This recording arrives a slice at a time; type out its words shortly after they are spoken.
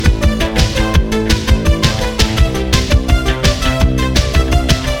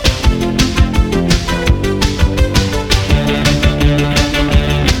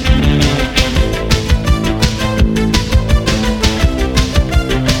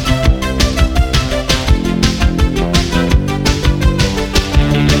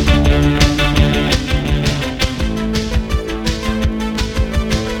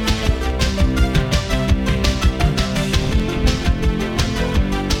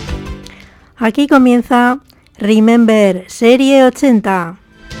Aquí comienza Remember Serie 80.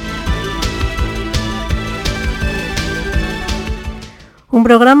 Un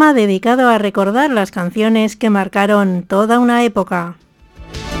programa dedicado a recordar las canciones que marcaron toda una época.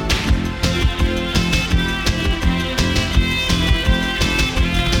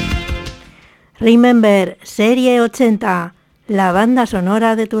 Remember Serie 80, la banda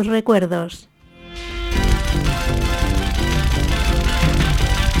sonora de tus recuerdos.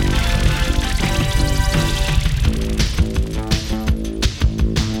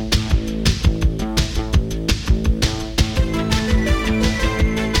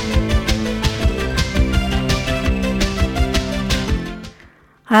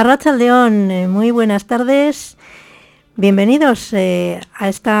 Arratsaldeon, muy buenas tardes. Bienvenidos a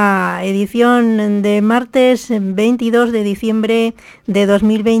esta edición de martes 22 de diciembre de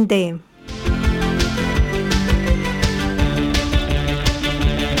 2020.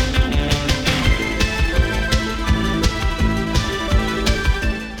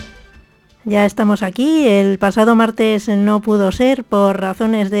 Ya estamos aquí. El pasado martes no pudo ser por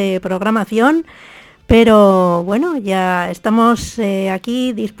razones de programación, pero bueno, ya estamos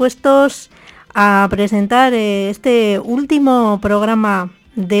aquí dispuestos a presentar este último programa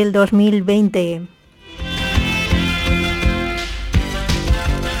del 2020.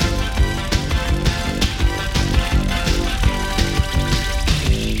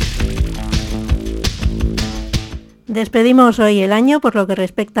 Despedimos hoy el año por lo que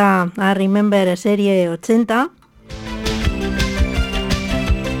respecta a Remember Serie 80.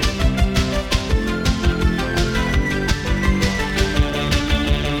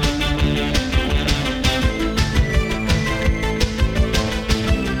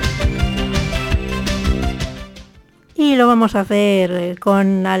 Y lo vamos a hacer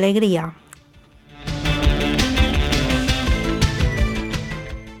con alegría.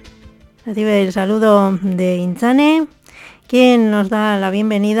 Recibe el saludo de Inchane, quien nos da la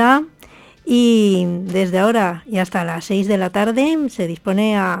bienvenida y desde ahora y hasta las 6 de la tarde se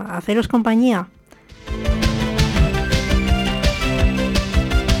dispone a haceros compañía.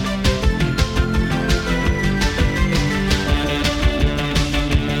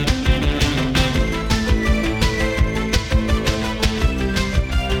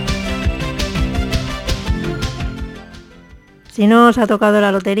 Si no os ha tocado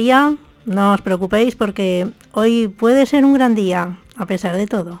la lotería, no os preocupéis porque hoy puede ser un gran día, a pesar de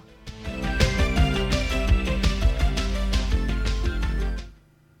todo.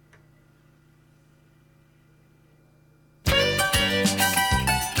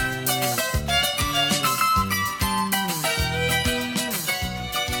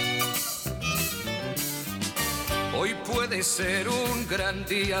 Hoy puede ser un gran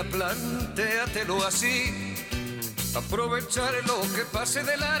día, plantéatelo así. Aprovechar lo que pase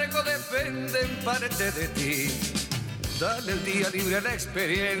de largo depende en parte de ti. Dale el día libre a la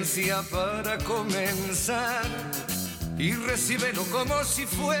experiencia para comenzar y recíbelo como si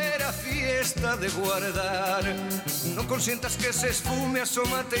fuera fiesta de guardar. No consientas que se esfume,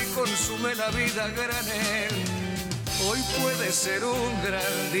 asómate y consume la vida a granel. Hoy puede ser un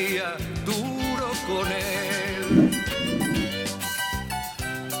gran día, duro con él.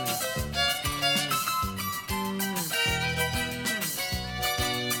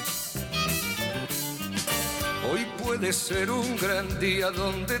 Hoy puede ser un gran día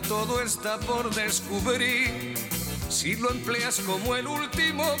donde todo está por descubrir, si lo empleas como el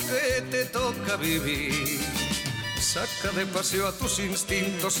último que te toca vivir. Saca de paseo a tus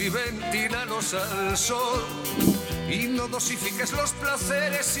instintos y ventílalos al sol, y no dosifiques los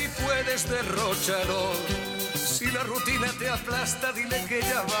placeres si puedes derrocharlos. Si la rutina te aplasta, dile que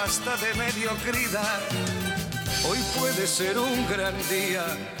ya basta de mediocridad. Hoy puede ser un gran día,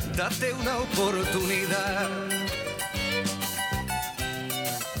 date una oportunidad.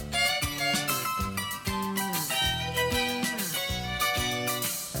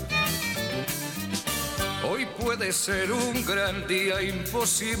 Hoy puede ser un gran día,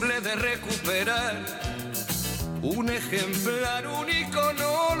 imposible de recuperar. Un ejemplar único,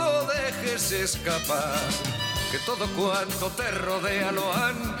 no lo dejes escapar. Que todo cuanto te rodea lo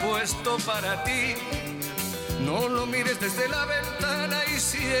han puesto para ti. No lo mires desde la ventana y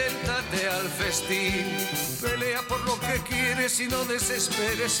siéntate al festín. Pelea por lo que quieres y no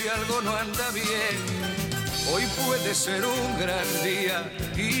desesperes si algo no anda bien. Hoy puede ser un gran día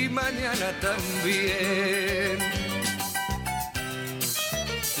y mañana también.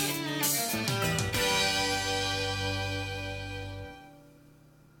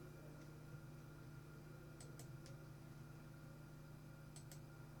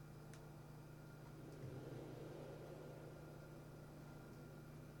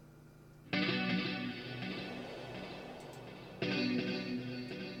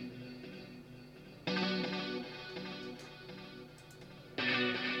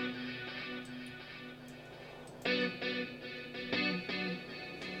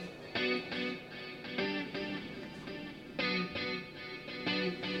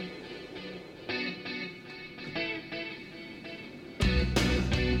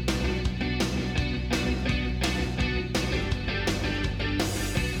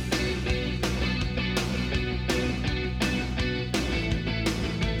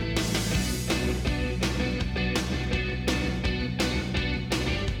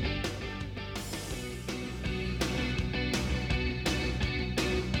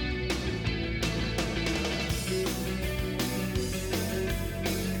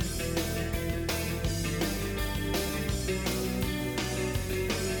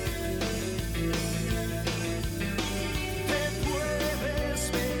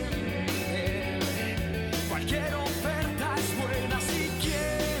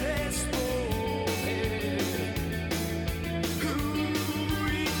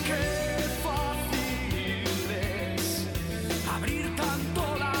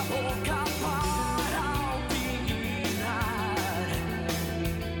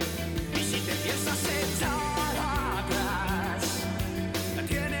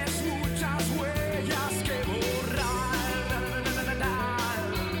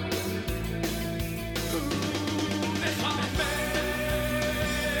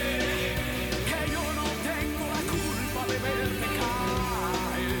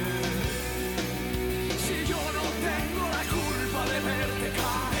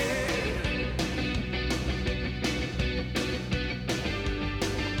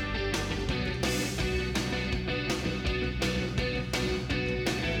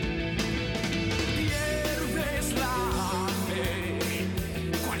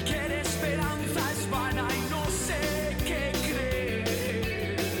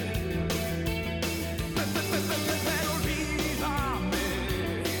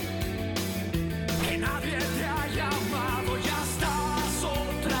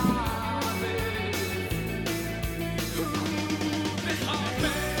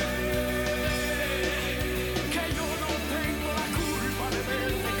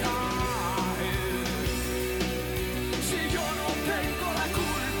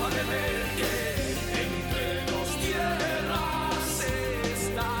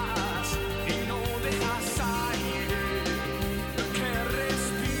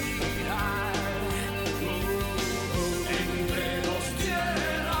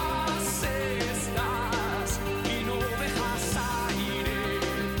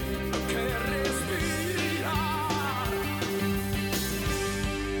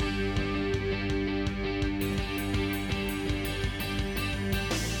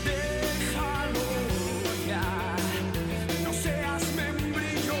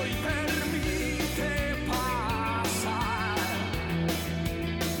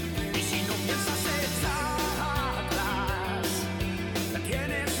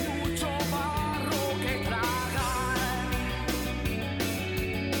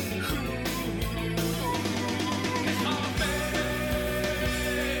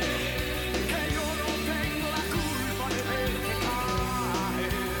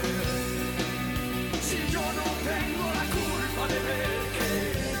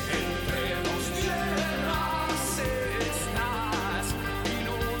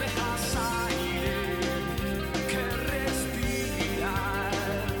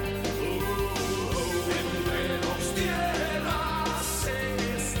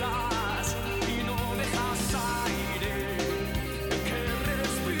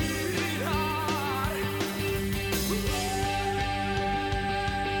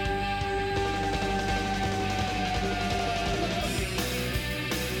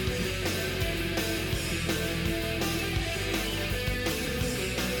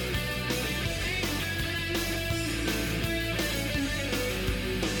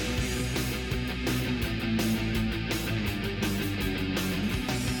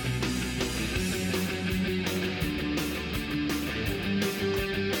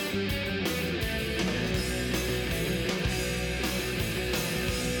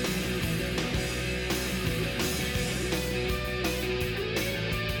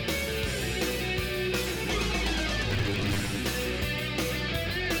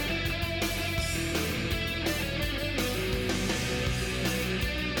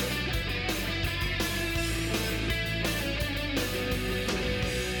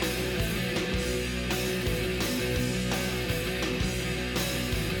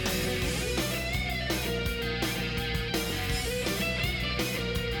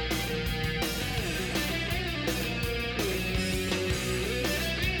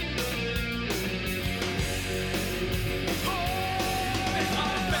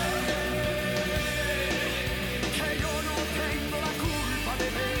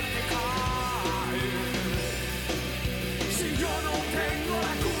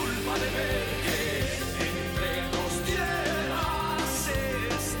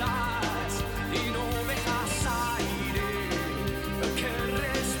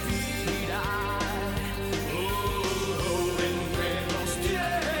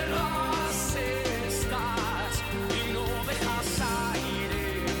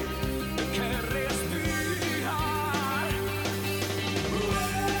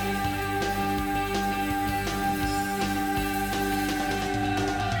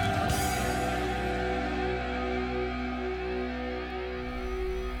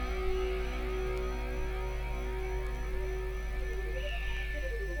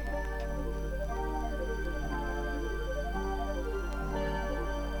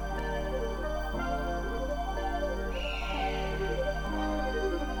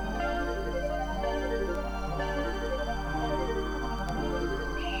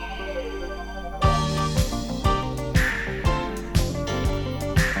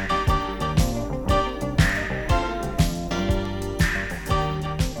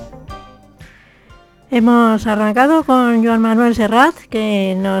 Hemos arrancado con Joan Manuel Serrat,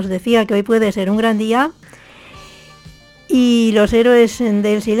 que nos decía que hoy puede ser un gran día, y los héroes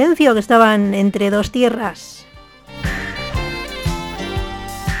del silencio, que estaban entre dos tierras.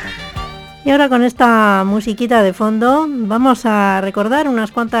 Y ahora con esta musiquita de fondo vamos a recordar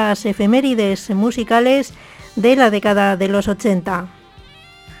unas cuantas efemérides musicales de la década de los 80.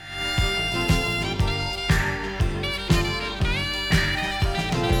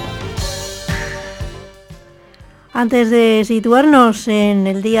 Antes de situarnos en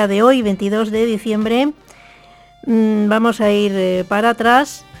el día de hoy, 22 de diciembre, vamos a ir para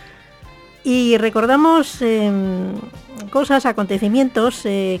atrás y recordamos cosas, acontecimientos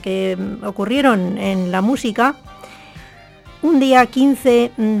que ocurrieron en la música un día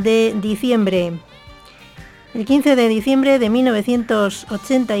 15 de diciembre. El 15 de diciembre de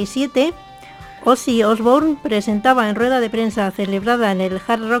 1987, Ozzy Osbourne presentaba en rueda de prensa celebrada en el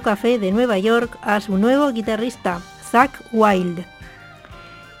Hard Rock Café de Nueva York a su nuevo guitarrista, Zakk Wylde.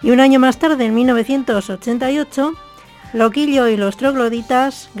 Y un año más tarde, en 1988, Loquillo y los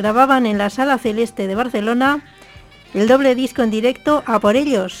Trogloditas grababan en la Sala Celeste de Barcelona el doble disco en directo A por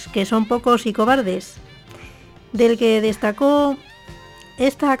ellos, que son pocos y cobardes, del que destacó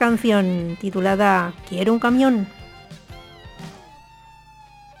esta canción titulada Quiero un camión.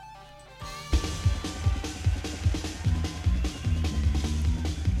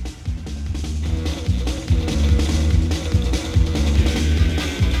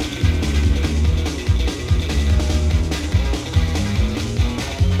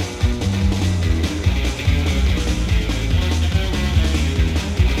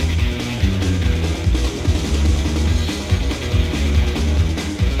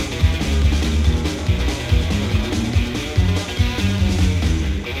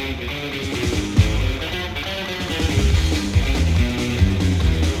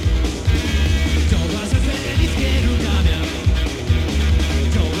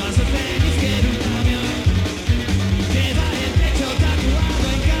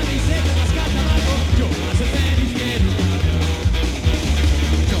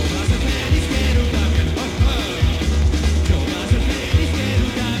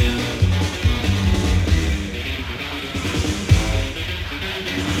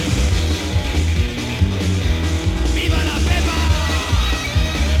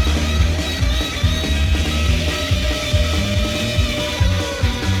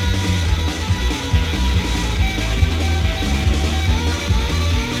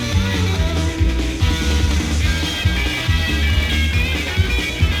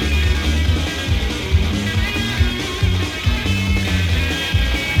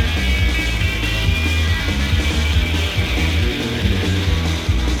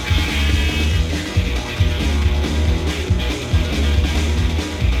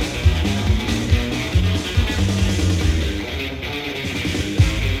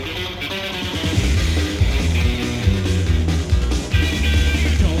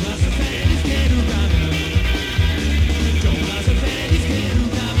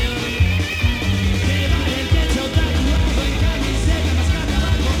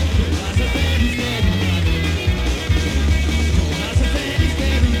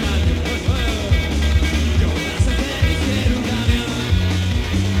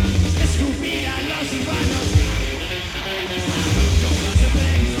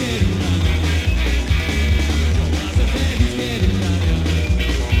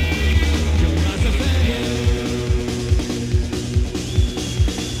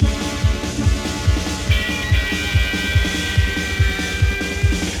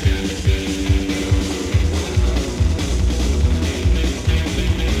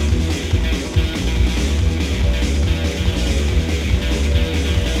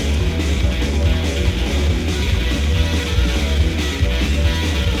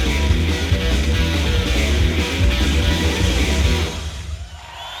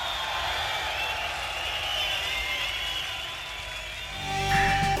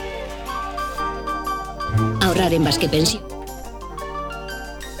 Ahorrar en Basque Pensión.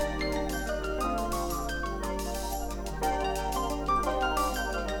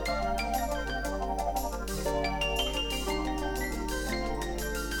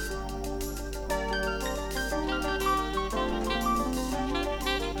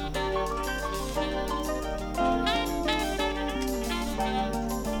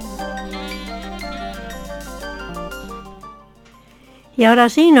 Y ahora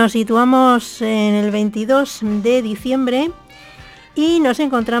sí, nos situamos en el 22 de diciembre y nos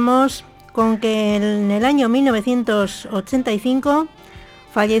encontramos con que en el año 1985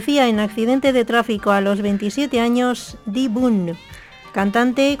 fallecía en accidente de tráfico a los 27 años Dee Boone,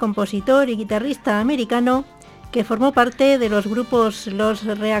 cantante, compositor y guitarrista americano que formó parte de los grupos Los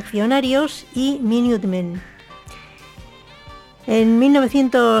Reaccionarios y Minutemen. En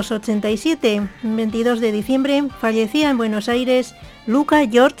 1987, 22 de diciembre, fallecía en Buenos Aires Luca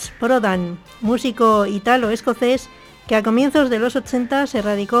George Prodan, músico italo-escocés que a comienzos de los 80 se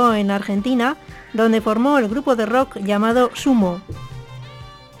radicó en Argentina, donde formó el grupo de rock llamado Sumo.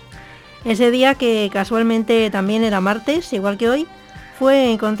 Ese día, que casualmente también era martes, igual que hoy,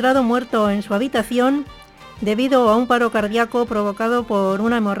 fue encontrado muerto en su habitación debido a un paro cardíaco provocado por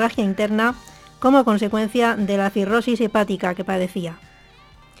una hemorragia interna como consecuencia de la cirrosis hepática que padecía.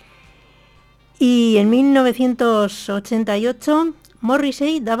 Y en 1988,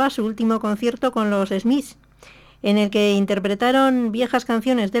 Morrissey daba su último concierto con los Smiths, en el que interpretaron viejas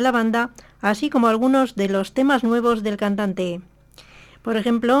canciones de la banda, así como algunos de los temas nuevos del cantante. Por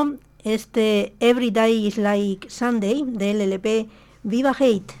ejemplo, este Every Day is Like Sunday del LP Viva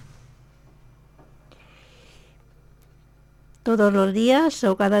Hate. Todos los días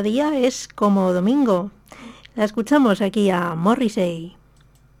o cada día es como domingo. La escuchamos aquí a Morrissey.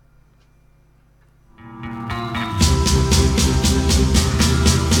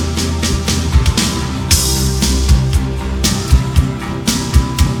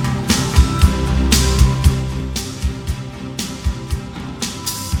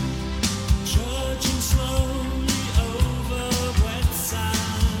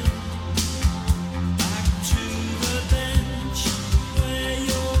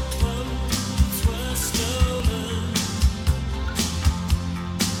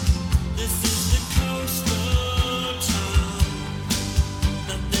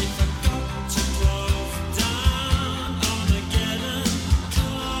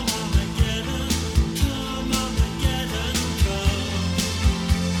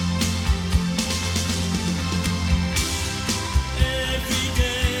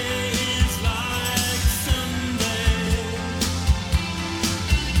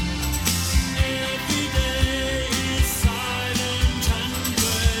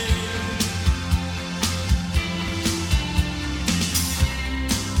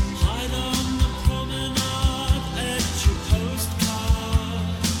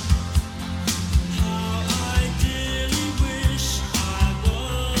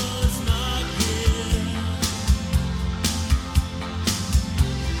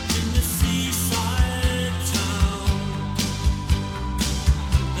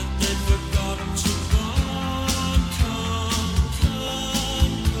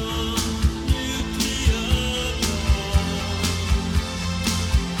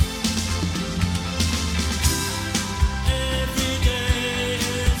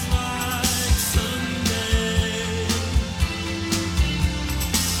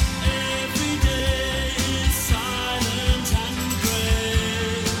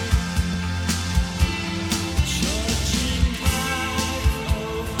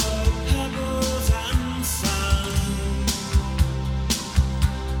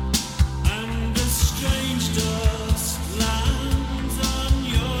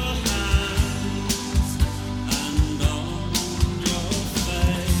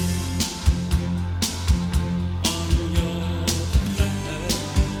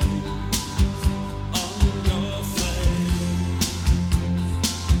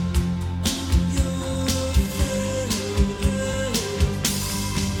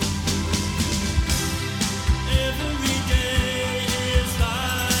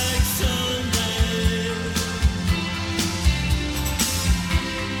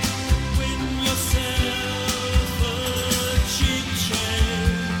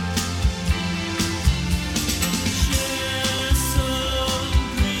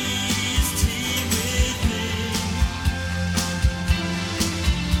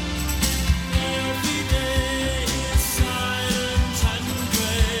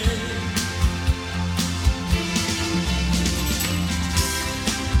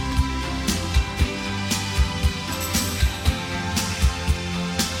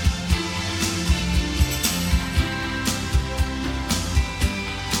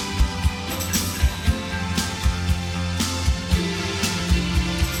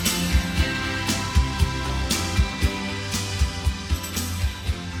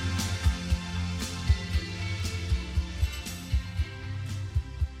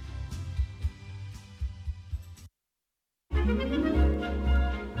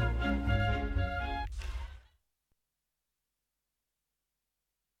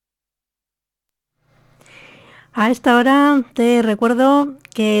 A esta hora te recuerdo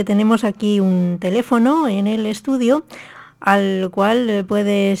que tenemos aquí un teléfono en el estudio al cual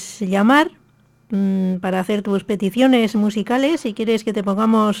puedes llamar para hacer tus peticiones musicales. Si quieres que te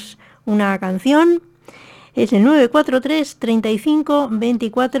pongamos una canción, es el 943 35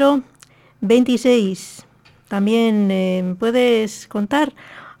 24 26. También puedes contar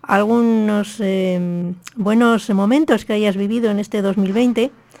algunos buenos momentos que hayas vivido en este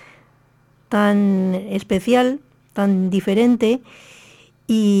 2020 tan especial, tan diferente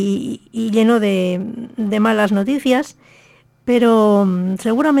y lleno de malas noticias, pero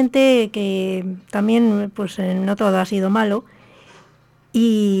seguramente que también pues no todo ha sido malo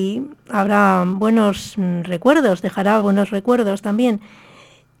y habrá buenos recuerdos, dejará buenos recuerdos también.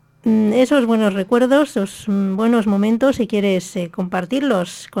 Esos buenos recuerdos, esos buenos momentos, si quieres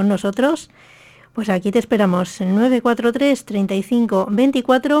compartirlos con nosotros, pues aquí te esperamos, en 943 35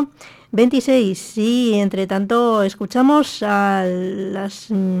 24 26. Y entre tanto escuchamos al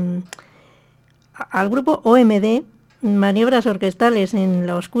grupo OMD, Maniobras Orquestales en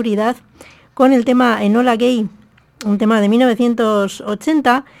la Oscuridad, con el tema Enola Gay, un tema de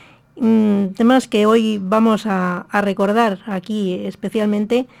 1980, temas que hoy vamos a recordar aquí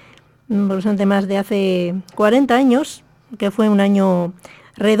especialmente, porque son temas de hace 40 años, que fue un año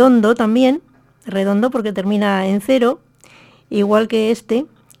redondo también, redondo porque termina en 0, igual que este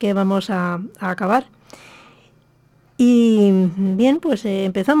que vamos a acabar. Y bien, pues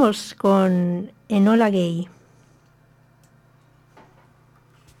empezamos con Enola Gay.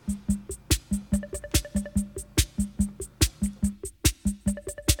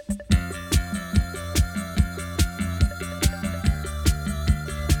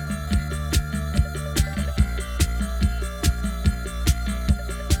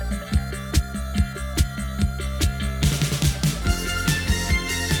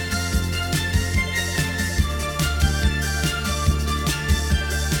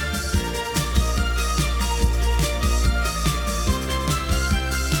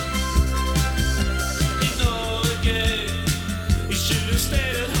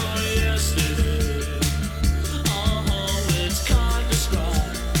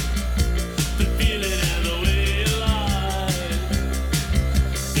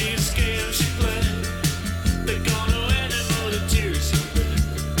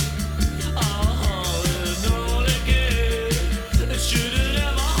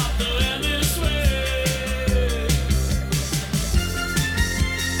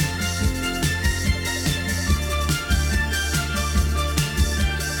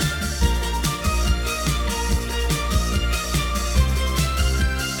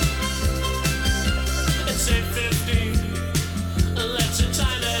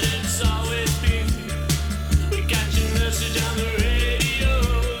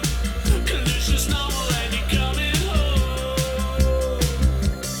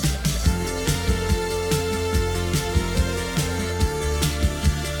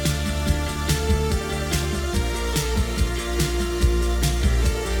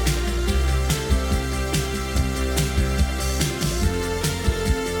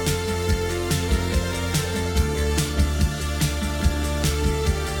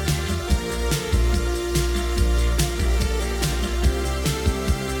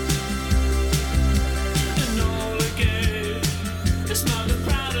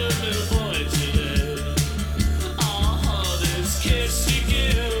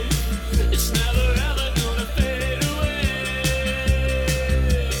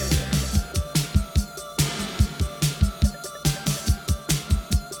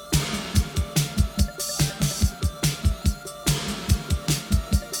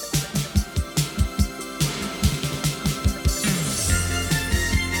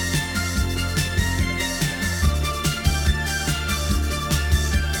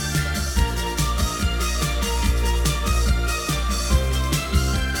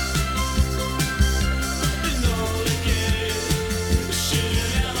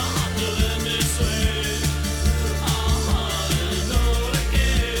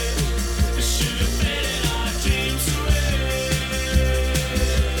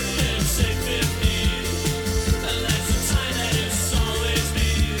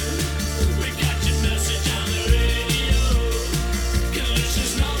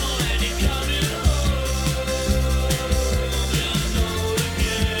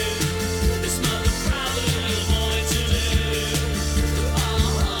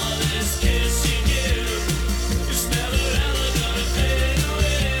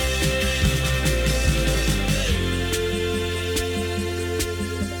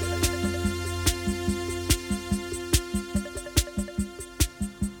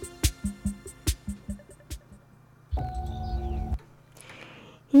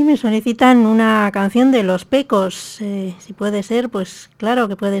 Y me solicitan una canción de Los Pecos, si puede ser, pues claro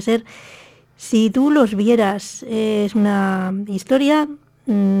que puede ser. Si tú los vieras, es una historia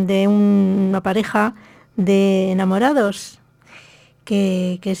de una pareja de enamorados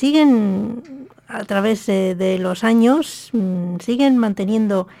que siguen a través de los años, siguen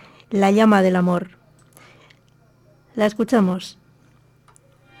manteniendo la llama del amor. La escuchamos.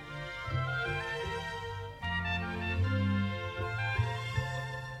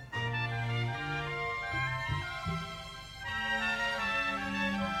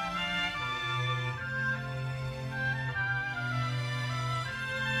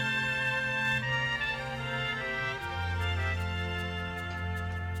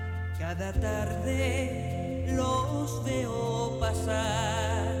 Cada tarde los veo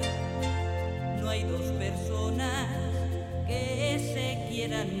pasar, no hay dos personas que se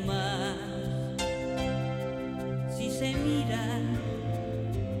quieran más. Si se miran,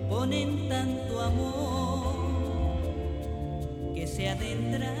 ponen tanto amor que se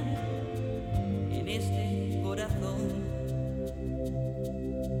adentran en este corazón.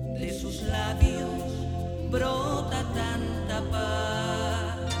 Les brota tanta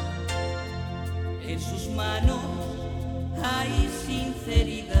paz. En sus manos hay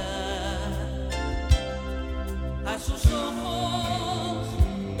sinceridad, a sus ojos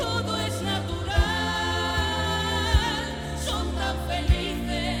todo es natural. Son tan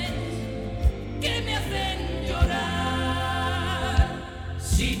felices que me hacen llorar.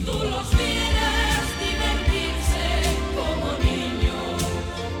 Si tú los vieras divertirse como niños,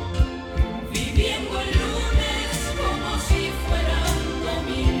 viviendo el lunes como si fuera un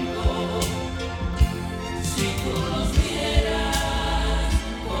domingo. Si tú los vieras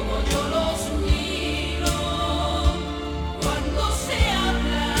como yo los miro, cuando se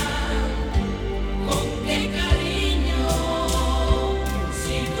hablan, con qué cariño.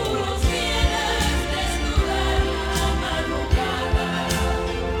 Si tú los vieras desnudar la madrugada,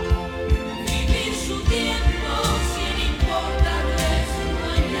 vivir su tiempo sin importarles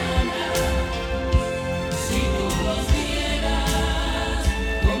mañana. Si tú los vieras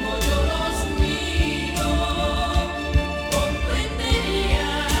como yo los miro,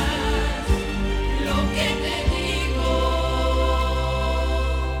 comprenderías lo que te digo.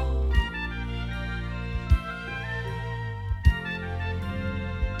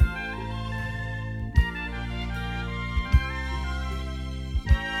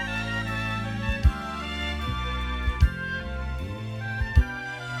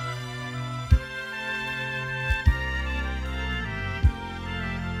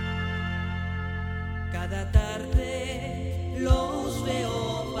 Cada tarde los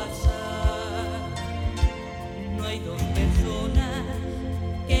veo pasar. No hay dos personas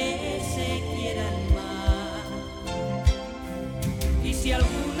que se quieran más. Y si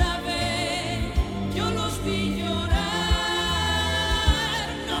alguna vez yo los vi llorar,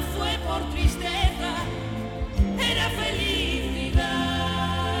 no fue por tristeza, era felicidad.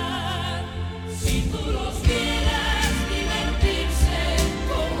 Si tú los vieras divertirse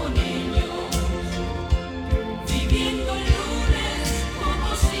como niños, viviendo el lunes como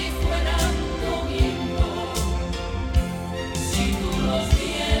si fuera un domingo. Si tú los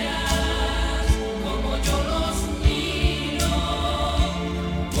vieras como yo los miro,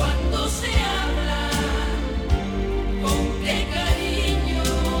 cuando se hablan, con qué cariño.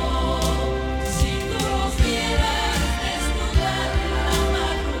 Si tú los vieras desnudar la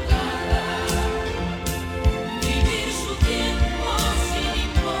madrugada, vivir su tiempo sin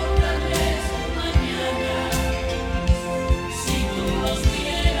importarles mañana. Si tú los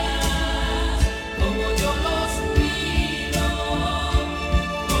vieras como yo los miro,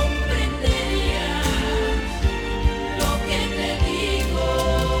 comprenderías lo que te digo.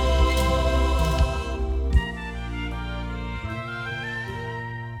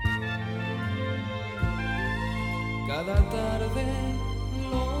 Cada tarde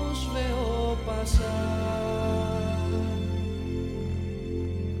los veo pasar.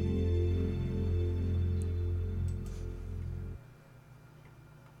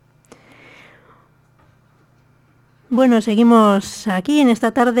 Bueno, seguimos aquí en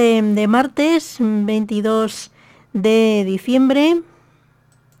esta tarde de martes 22 de diciembre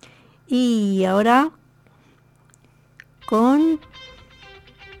y ahora con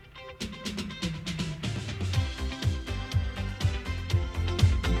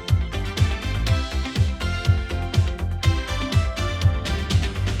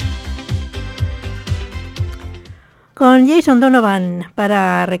Jason Donovan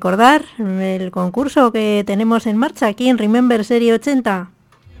para recordar el concurso que tenemos en marcha aquí en Remember Serie 80.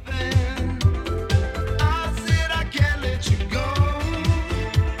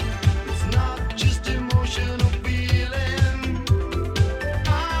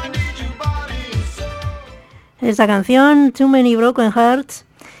 Esta canción, Too Many Broken Hearts,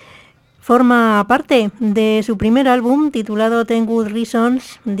 forma parte de su primer álbum titulado 10 Good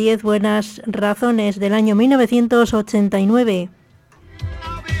Reasons, 10 buenas razones, del año 1989.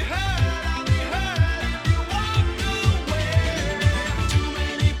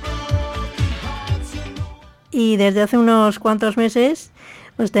 Y desde hace unos cuantos meses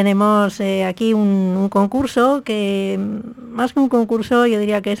pues tenemos aquí un concurso que, más que un concurso, yo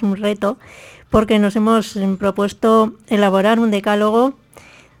diría que es un reto, porque nos hemos propuesto elaborar un decálogo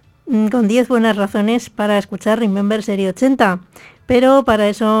con 10 buenas razones para escuchar Remember Serie 80. Pero para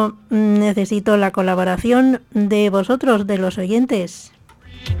eso necesito la colaboración de vosotros, de los oyentes.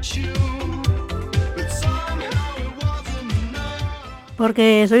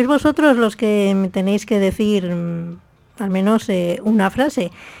 Porque sois vosotros los que me tenéis que decir al menos una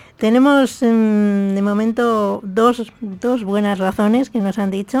frase. Tenemos de momento dos buenas razones que nos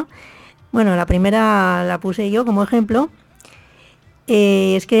han dicho. Bueno, la primera la puse yo como ejemplo.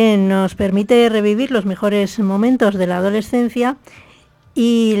 es que nos permite revivir los mejores momentos de la adolescencia,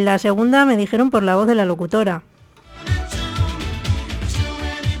 y la segunda me dijeron por la voz de la locutora.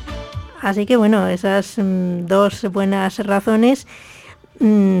 Así que bueno, esas dos buenas razones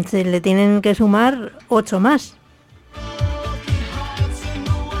se le tienen que sumar 8 más.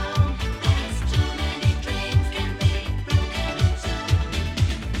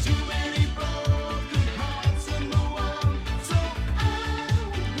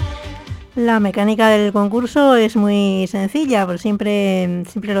 La mecánica del concurso es muy sencilla, pues siempre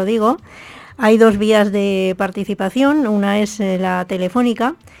lo digo. Hay 2 vías de participación. Una es la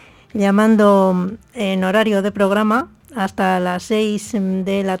telefónica, llamando en horario de programa hasta las 6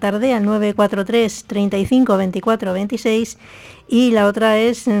 de la tarde al 943 35 24 26, y la otra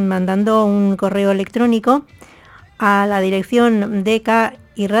es mandando un correo electrónico a la dirección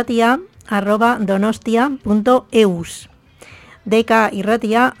dkirratia@donostia.eus.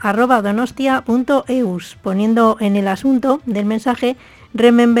 dkirratia@donostia.eus, poniendo en el asunto del mensaje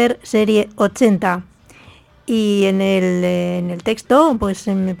RememberSerie80. Y en el texto pues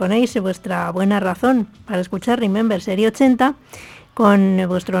me ponéis vuestra buena razón para escuchar RememberSerie80 con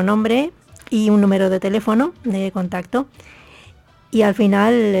vuestro nombre y un número de teléfono de contacto. Y al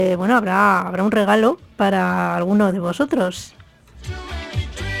final habrá un regalo para alguno de vosotros.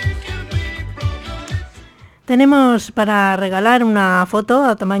 Tenemos para regalar una foto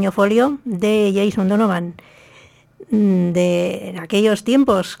a tamaño folio de Jason Donovan, de aquellos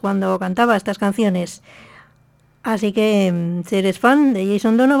tiempos cuando cantaba estas canciones. Así que si eres fan de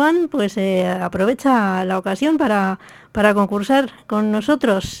Jason Donovan, pues aprovecha la ocasión para concursar con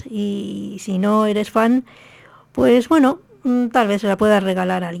nosotros. Y si no eres fan, pues bueno, tal vez se la puedas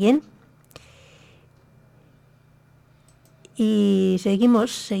regalar a alguien. Y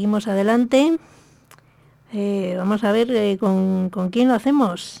seguimos adelante. Vamos a ver con quién lo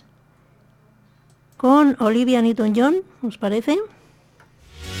hacemos. Con Olivia Newton-John, ¿os parece?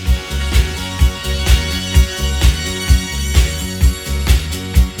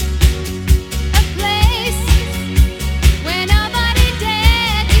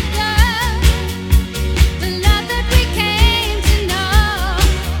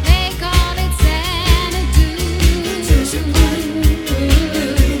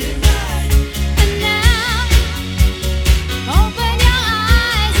 Open your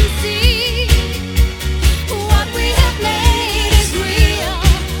eyes and see what we have made is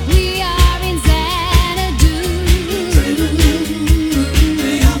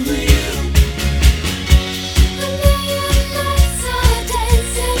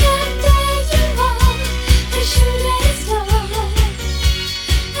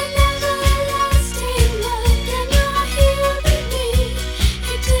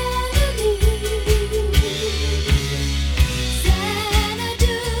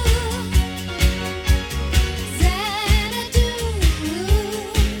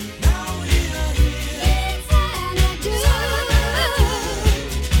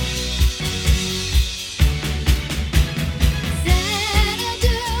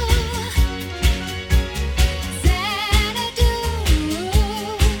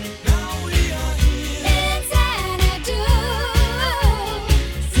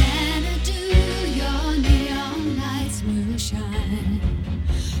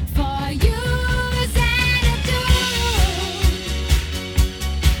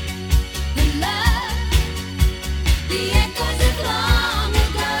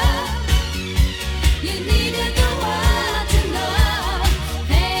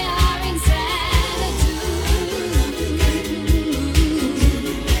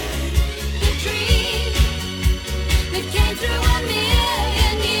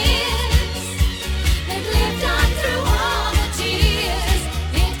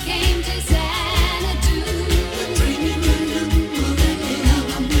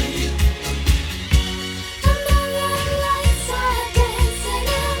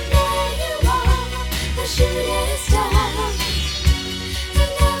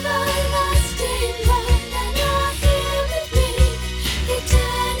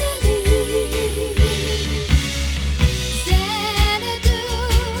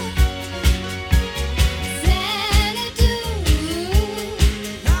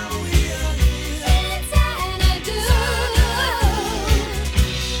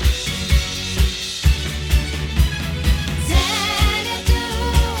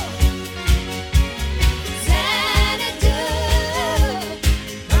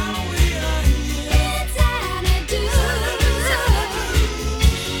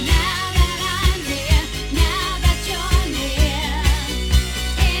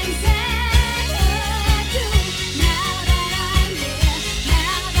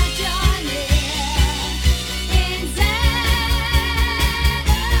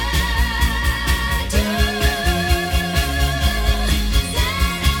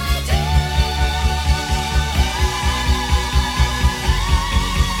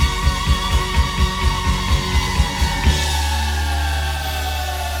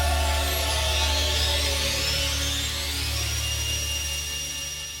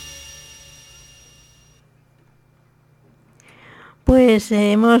Pues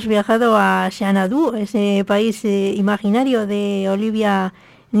hemos viajado a Xanadu, ese país imaginario de Olivia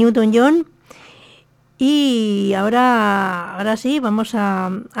Newton-John, y ahora sí vamos a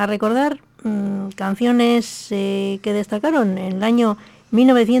recordar canciones que destacaron en el año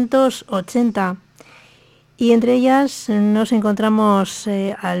 1980. Y entre ellas nos encontramos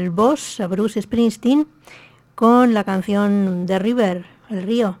al boss, a Bruce Springsteen, con la canción The River, el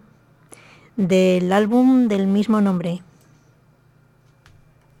río, del álbum del mismo nombre.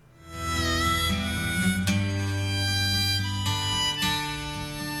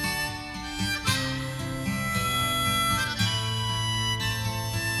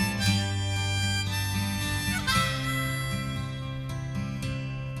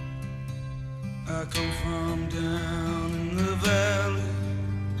 I come from down in the valley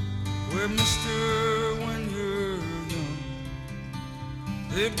where, mister, when you're young,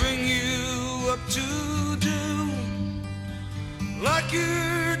 they bring you up to do like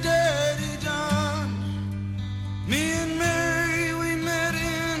your daddy done. Me and Mary, we met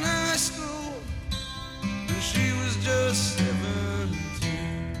in high school, and she was just 17.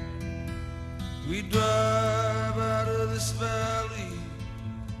 We drive out of this valley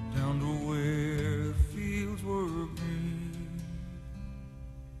down to where fields were green.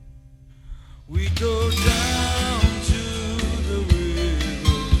 We go down to the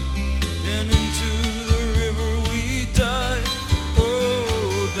river, and into the river we dive.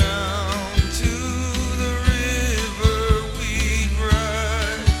 Oh, down to the river we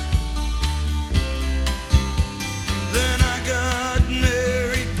ride. Then I got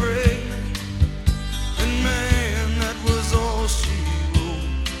married pregnant, and man, that was all she wrote.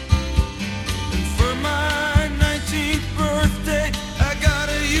 And for my 19th birthday, I got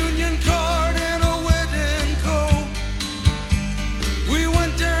a union card and a wedding coat. We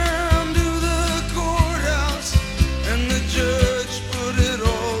went down to the courthouse, and the judge put it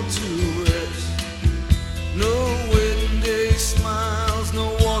all to rest. No wedding day smiles, no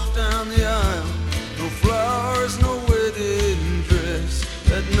walk down the aisle, no flowers, no wedding dress.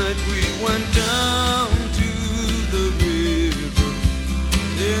 That night we went down to the river,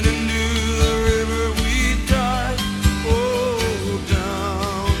 then into the river we dive. Oh,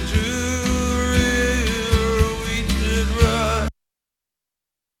 down to the river we did ride.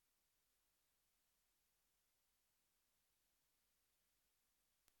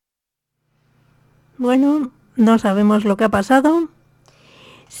 Bueno, no sabemos lo que ha pasado.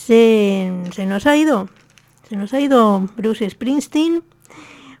 Se nos ha ido Bruce Springsteen.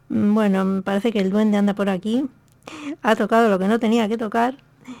 Bueno, me parece que el duende anda por aquí. Ha tocado lo que no tenía que tocar.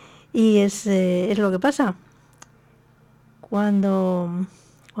 Y es lo que pasa cuando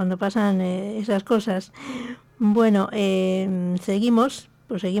pasan esas cosas. Bueno, seguimos,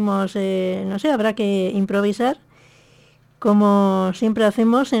 no sé, habrá que improvisar, como siempre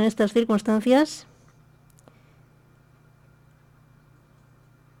hacemos en estas circunstancias.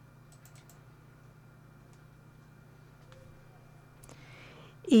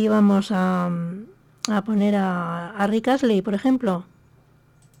 Y vamos a poner a Rick Astley, por ejemplo.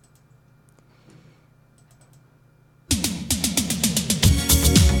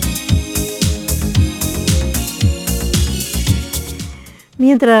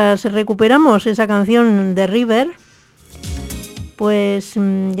 Mientras recuperamos esa canción de River, pues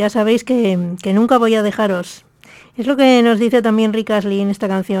ya sabéis que nunca voy a dejaros. Es lo que nos dice también Rick Astley en esta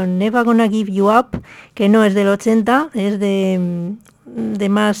canción, Never Gonna Give You Up, que no es del 80, es de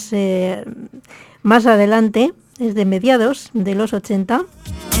más adelante, es de mediados de los 80.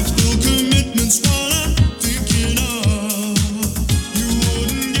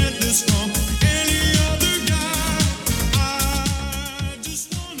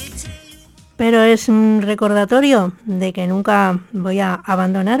 Pero es un recordatorio de que nunca voy a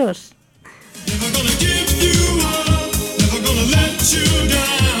abandonaros.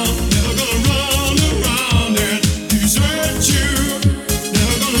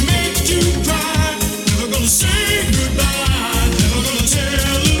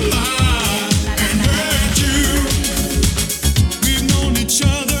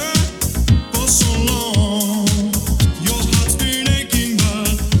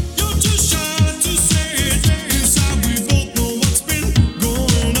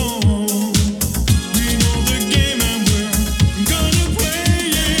 Going on.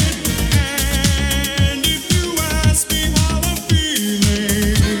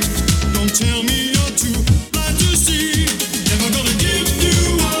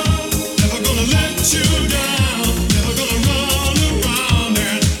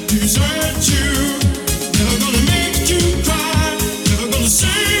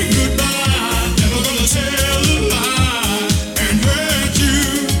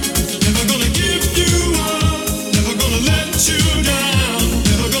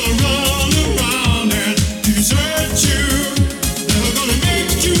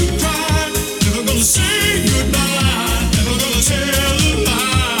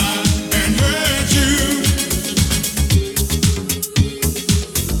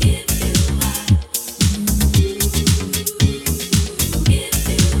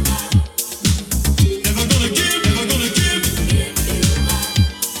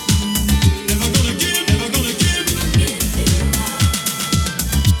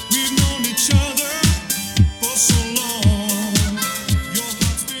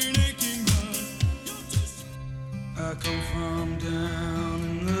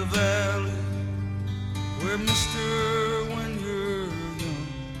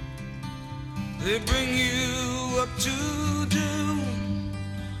 They bring you up to do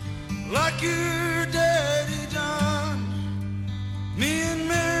like your daddy done. Me and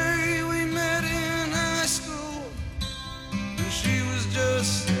Mary, we met in high school when she was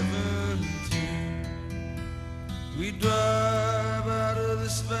just 17. We drive out of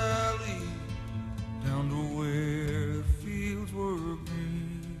this valley down to where the fields were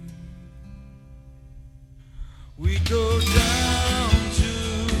green. We go down to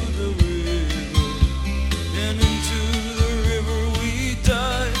the river, and into the river we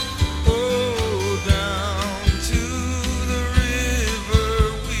dive. Oh, down to the river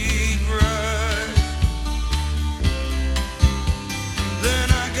we ride. Then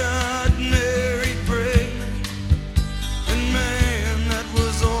I got married pregnant, and man, that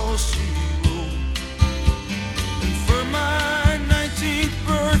was all she wrote. And for my 19th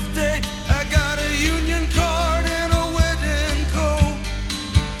birthday, I got a union card and a wedding coat.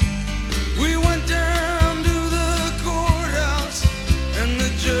 We went down to the courthouse, and the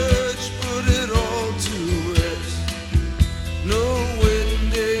judge put it all to rest. No wedding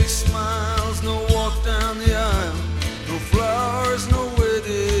day smiles, no walk down the aisle, no flowers, no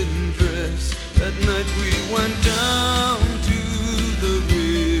wedding dress. That night we went down to the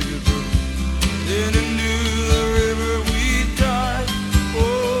river, then into the river we dive.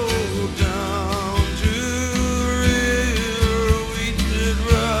 Oh, down to the river we did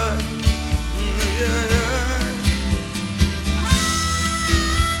ride. Yeah, yeah.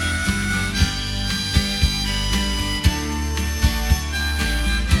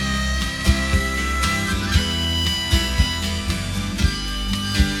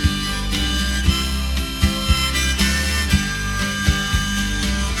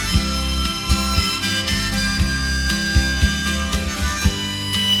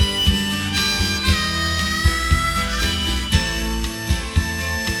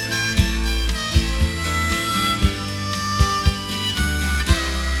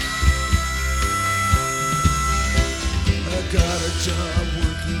 I got a job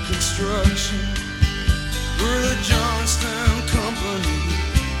working construction for the Johnstown Company.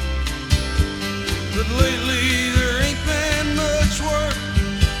 But lately there ain't been much work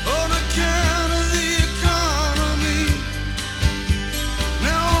on account of the economy.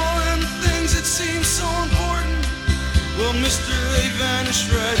 Now all them things that seem so important, well, mister, they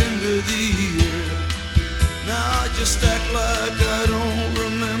vanished right into the air. Now I just act like I don't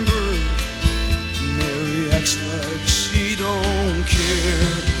remember. Mary acts like she don't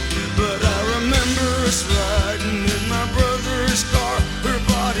care. But I remember us riding in my brother's car, her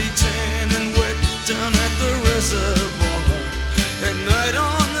body tan and wet down at the reservoir. At night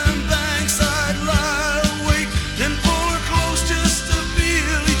on them banks I'd lie awake and pull her close just to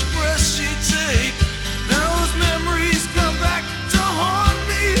feel each breath she'd take. Now those memories come back to haunt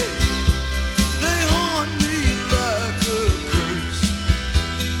me. They haunt me like a curse.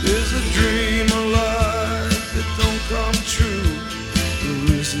 Is a dream alive that don't come true?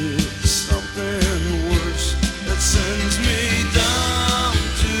 Or is it something worse that sends me down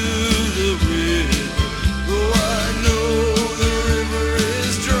to the river? Oh, I know the river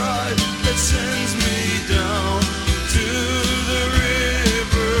is dry. That sends me down to the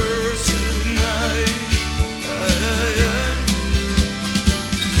river tonight.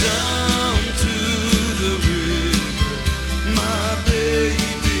 Down to the river, my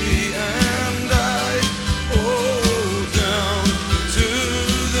baby and I. Oh, down to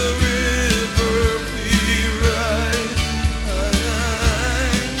the river we ride.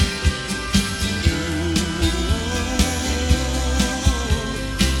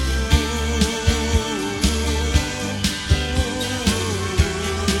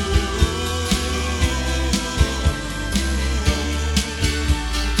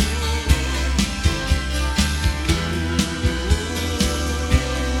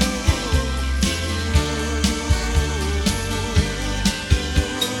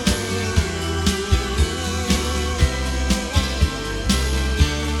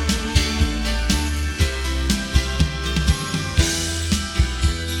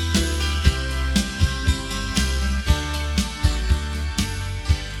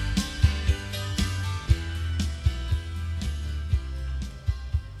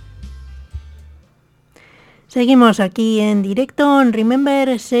 Seguimos aquí en directo en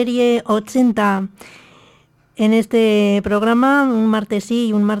Remember Serie 80. En este programa, un martes sí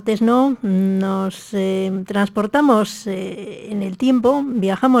y un martes no, nos transportamos en el tiempo,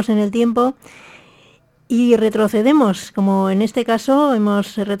 viajamos en el tiempo y retrocedemos, como en este caso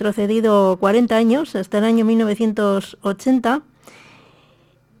hemos retrocedido 40 años, hasta el año 1980.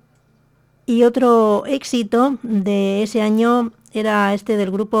 Y otro éxito de ese año era este del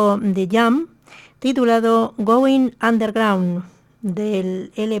grupo The Jam, titulado Going Underground,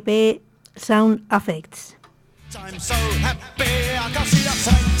 del LP Sound Effects. I'm so happy, I can see the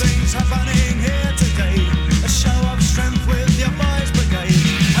fine things happening here today. A show of strength with your boys brigade.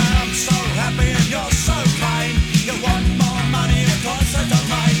 And I'm so happy and you're so kind. You want more money, of course I don't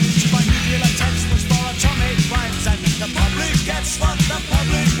mind. My nuclear textbooks for atomic crimes. And the public gets what the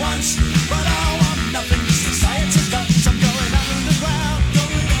public wants. But I want nothing, society's got. I'm going underground,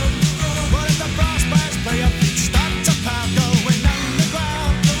 going underground. What if the brass bands play up, start to pound, going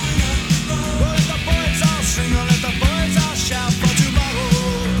underground, going underground. What if the boys all sing, or let the boys all shout for tomorrow?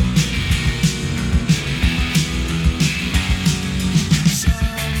 Some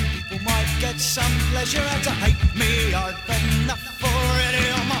people might get some pleasure out to hate me. I've enough already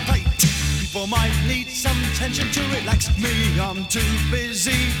on my plate. People might need some tension to relax me. I'm too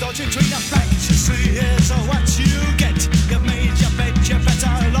busy dodging between the facts. You see, here's what you get. You made your bed, you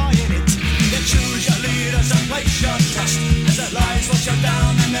better lie in it. You choose your leaders and place your trust. As the lies wash you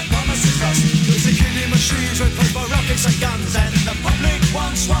down and their promises rust. Cause the killing machines with paper, rockets and guns. And the public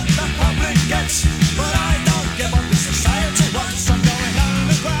wants what the public gets. But I don't give up, the society wants. I'm going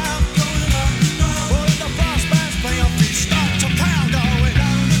underground, going underground. All of the brass bands play up, we start to pound. Going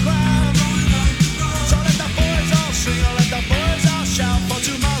underground, going underground. So let the boys all sing, or let the boys all shout for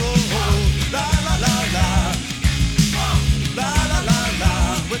tomorrow. La la la la, la la la la.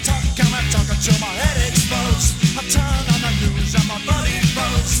 We're talking, I'm talking till my head explodes. I turn on the news and my body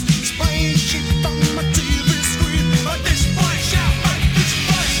floats. Spraying sheep on my TV screen. But this boy shout, like this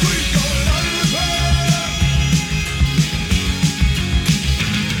boy scream. Going underground,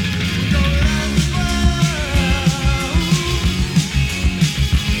 going underground,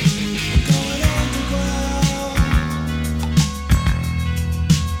 going underground.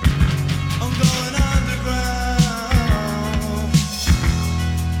 I'm going underground.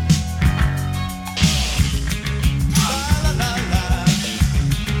 La la la la,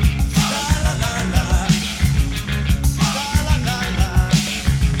 la la la la, la la la la,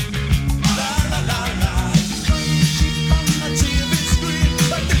 la la la la. Sheep on the TV screen,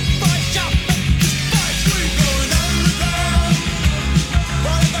 but this boy shout, this boy scream. Going underground.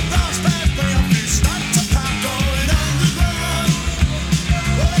 What if the brass bands play up, we start to pound. Going underground.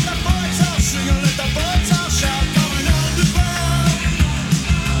 What if the boys all sing, or let the boys all shout. Going underground.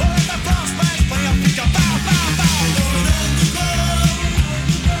 What if the brass bands play up, we go bow, bow, bow. Going underground.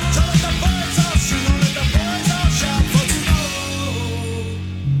 So let the boys all sing, or let the boys all shout for tomorrow.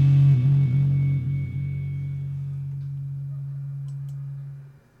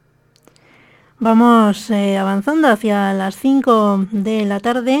 Vamos avanzando hacia las 5 de la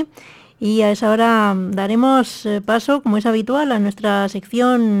tarde y a esa hora daremos paso, como es habitual, a nuestra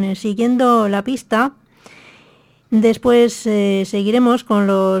sección Siguiendo la Pista. Después seguiremos con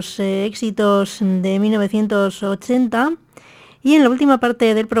los éxitos de 1980 y en la última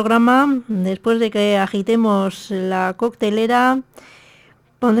parte del programa, después de que agitemos la coctelera,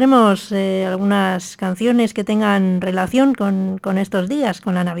 pondremos algunas canciones que tengan relación con estos días,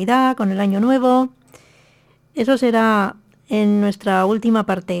 con la Navidad, con el Año Nuevo. Eso será en nuestra última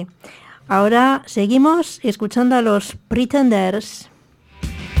parte. Ahora seguimos escuchando a los Pretenders.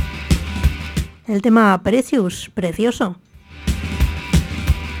 El tema Precious, precioso.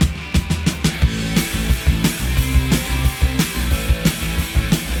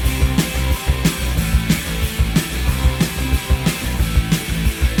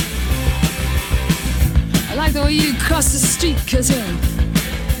 I like the way you cross the street, 'cause you're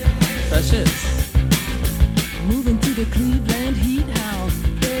precious. Moving through the Cleveland heat, how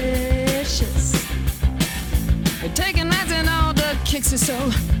precious. You're taking nights and all the kicks are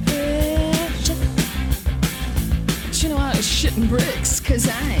so precious. But you know I was shitting bricks, 'cause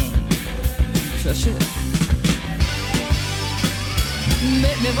I ain't precious.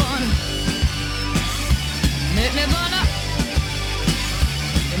 Make me wanna, make me wanna,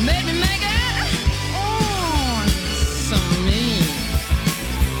 make me make it. So mean.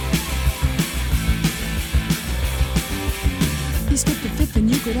 East 55th and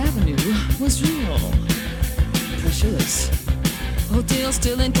Euclid Avenue was real precious. Hotel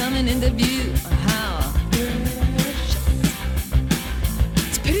still incoming into view. How precious.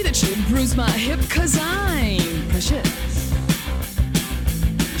 It's a pity that you bruised my hip, 'cause I'm precious.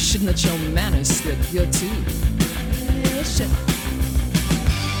 You shouldn't let your manners slip. You're too precious.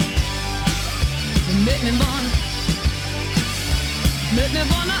 You make me wanna, make me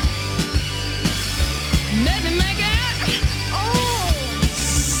wanna, make me make it. Oh,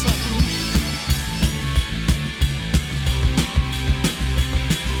 something.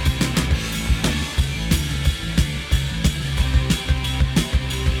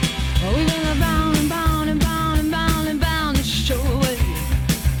 Oh, we went around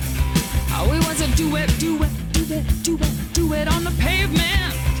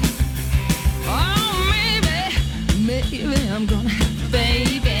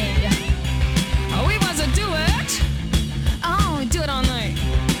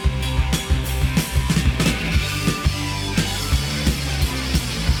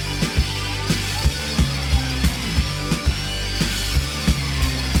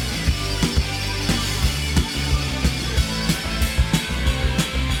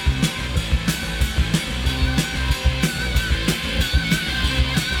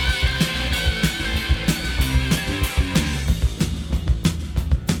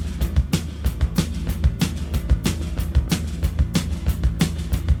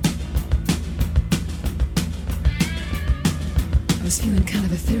feeling kind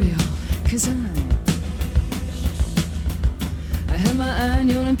of ethereal, 'cause I have my eye on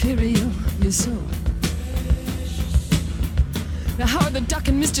your imperial, your soul. Now Howard the Duck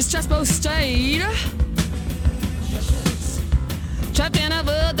and Mr. Strasbow stayed trapped in a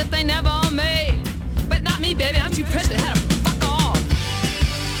world that they never made. But not me, baby, I'm too precious to have to fuck off.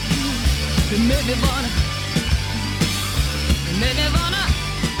 You made me wanna, you made me wanna,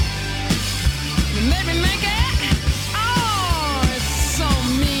 you made me make it. Oh, it's so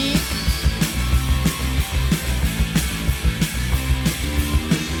mean.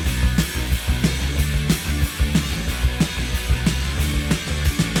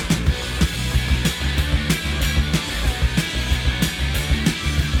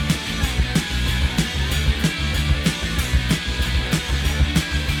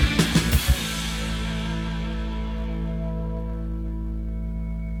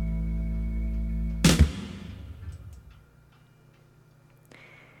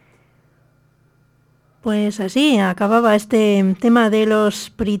 Pues así acababa este tema de los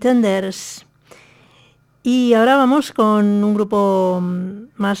Pretenders. Y ahora vamos con un grupo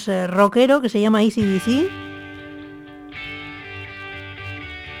más rockero que se llama AC/DC.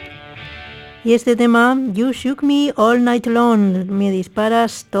 Y este tema, You Shook Me All Night Long, me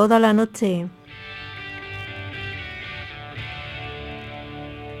disparas toda la noche.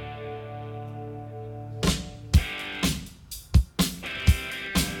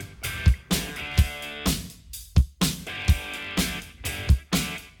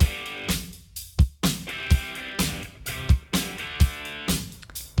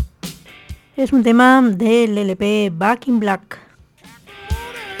 Es un tema del LP Back in Black.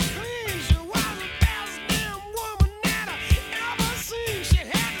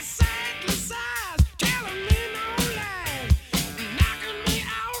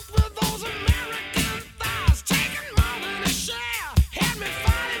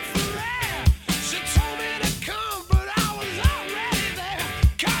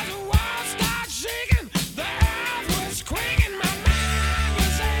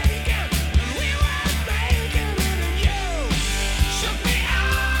 Making it you.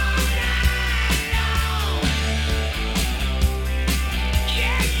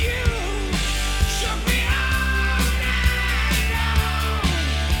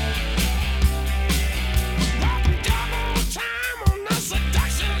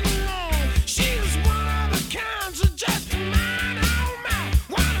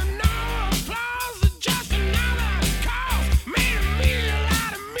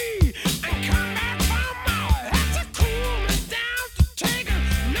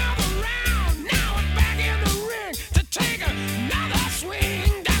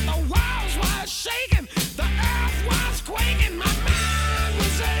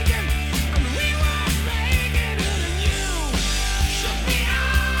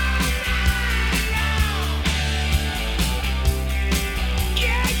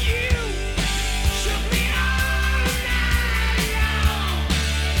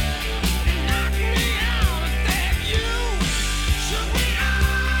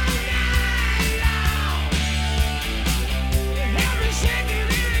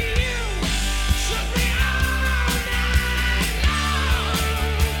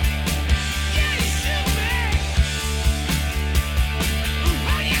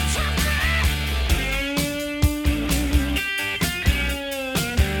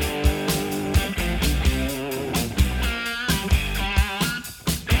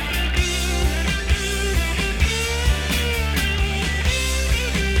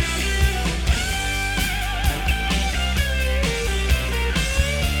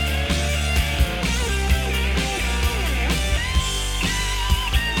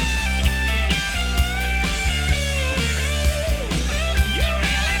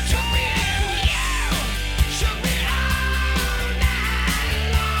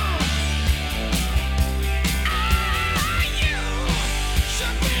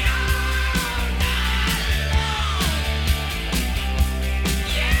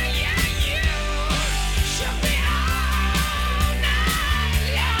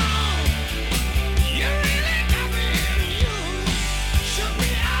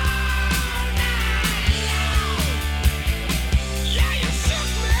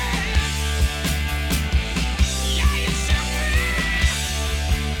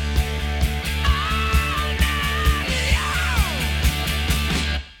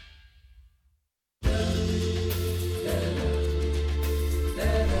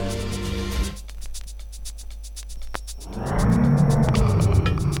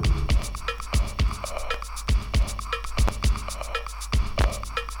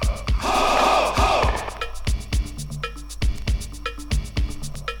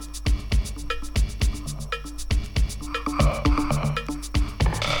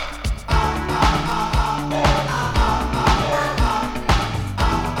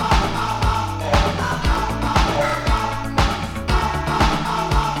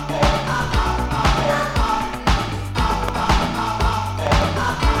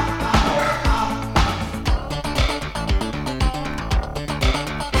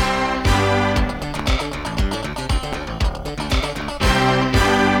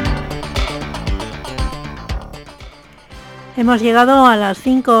 Hemos llegado a las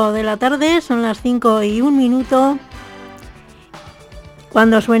 5 de la tarde, son las 5:01,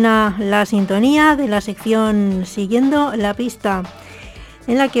 cuando suena la sintonía de la sección Siguiendo la Pista,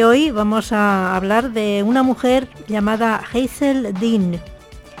 en la que hoy vamos a hablar de una mujer llamada Hazel Dean,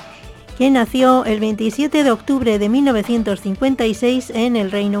 quien nació el 27 de octubre de 1956 en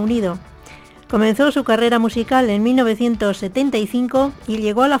el Reino Unido. Comenzó su carrera musical en 1975 y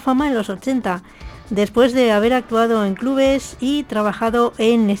llegó a la fama en los 80, después de haber actuado en clubes y trabajado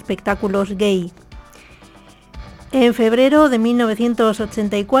en espectáculos gay. En febrero de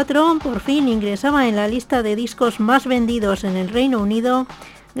 1984, por fin ingresaba en la lista de discos más vendidos en el Reino Unido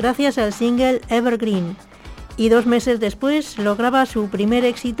gracias al single Evergreen, y 2 meses después lograba su primer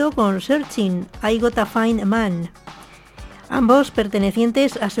éxito con Searching, I Gotta Find a Man, ambos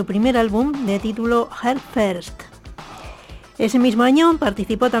pertenecientes a su primer álbum de título Heart First. Ese mismo año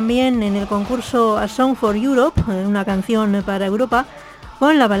participó también en el concurso A Song for Europe, una canción para Europa,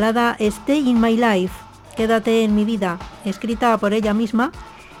 con la balada Stay in My Life, Quédate en mi vida, escrita por ella misma,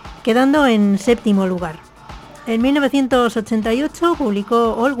 quedando en 7º lugar. En 1988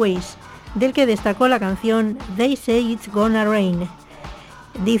 publicó Always, del que destacó la canción They Say It's Gonna Rain.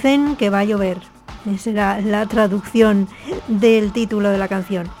 Dicen que va a llover. Esa era la traducción del título de la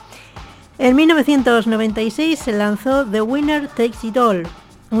canción. En 1996 se lanzó The Winner Takes It All,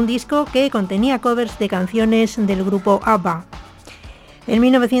 un disco que contenía covers de canciones del grupo ABBA. En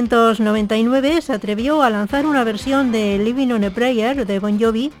 1999 se atrevió a lanzar una versión de Living on a Prayer de Bon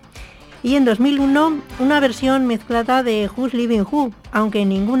Jovi, y en 2001 una versión mezclada de Who's Living Who, aunque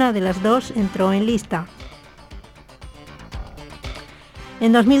ninguna de las dos entró en lista.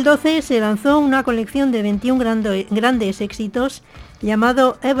 En 2012 se lanzó una colección de 21 grandes éxitos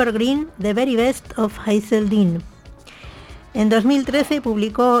llamado Evergreen, The Very Best of Hazel Dean. En 2013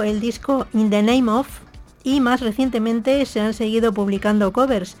 publicó el disco In the Name of, y más recientemente se han seguido publicando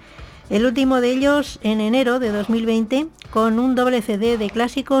covers, el último de ellos en enero de 2020 con un doble CD de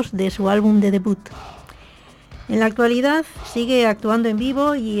clásicos de su álbum de debut. En la actualidad sigue actuando en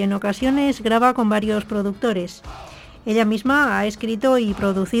vivo y en ocasiones graba con varios productores. Ella misma ha escrito y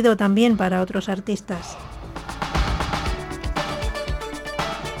producido también para otros artistas.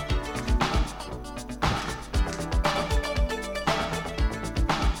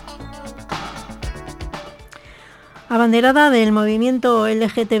 Abanderada del movimiento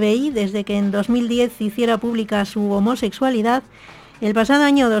LGTBI desde que en 2010 hiciera pública su homosexualidad, el pasado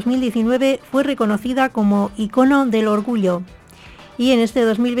año 2019 fue reconocida como icono del orgullo, y en este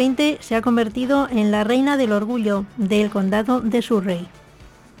 2020 se ha convertido en la reina del orgullo del condado de Surrey.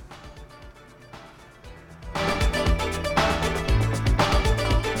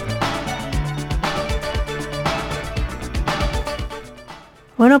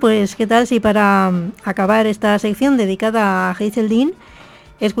 Bueno, pues qué tal si para acabar esta sección dedicada a Hazel Dean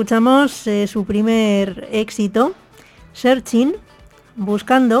escuchamos su primer éxito, Searching,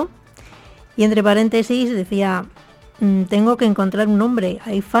 buscando, y entre paréntesis decía, tengo que encontrar un hombre,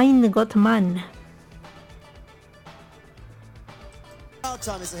 I find got man.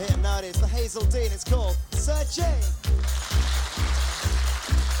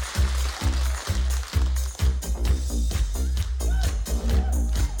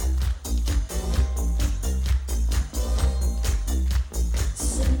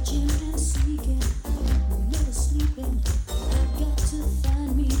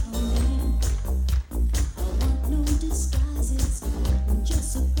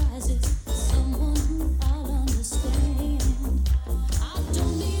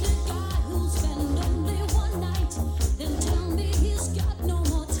 Then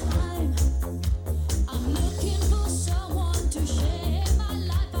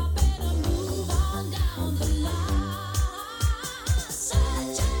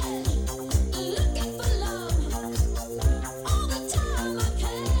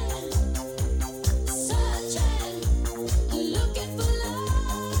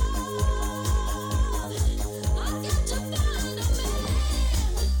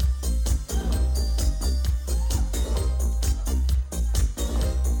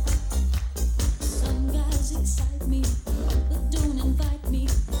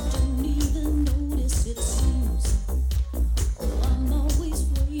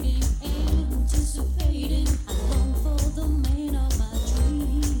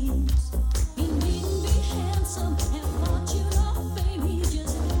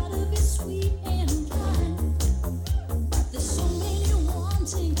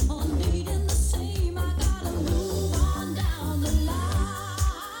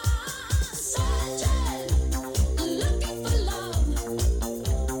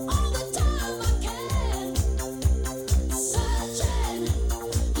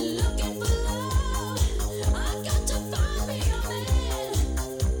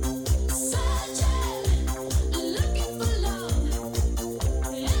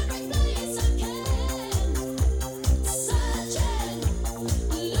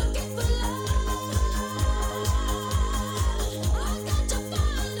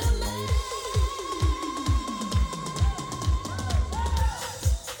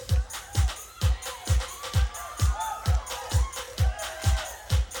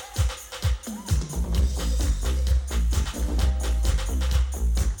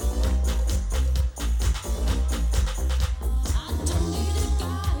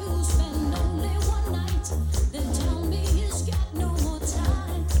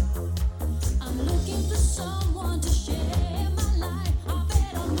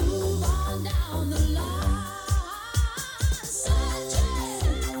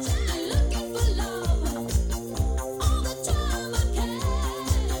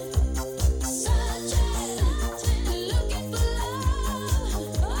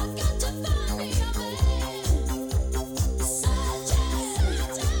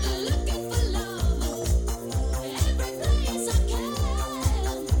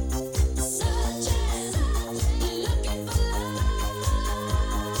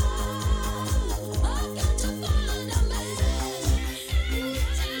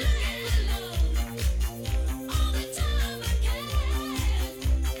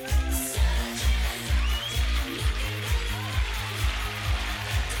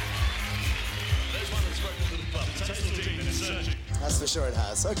sure it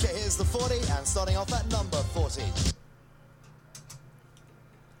has. Okay, here's the 40, and starting off at number 40.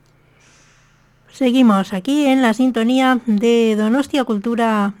 Seguimos aquí en la sintonía de Donostia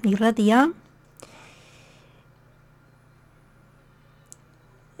Kultura Irratia,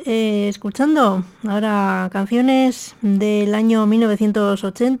 escuchando ahora canciones del año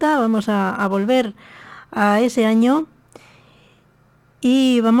 1980. Vamos a volver a ese año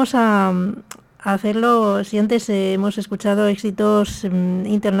y vamos a hacerlo. Si antes hemos escuchado éxitos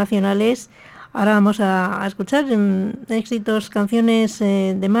internacionales, ahora vamos a escuchar éxitos, canciones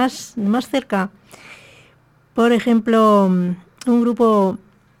de más cerca. Por ejemplo, un grupo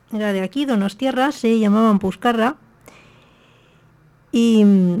era de aquí, Donostiarra, se llamaban Puscarra, y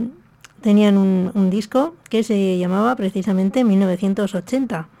tenían un disco que se llamaba precisamente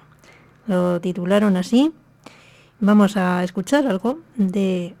 1980. Lo titularon así. Vamos a escuchar algo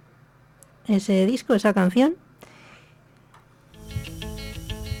de ese disco, esa canción.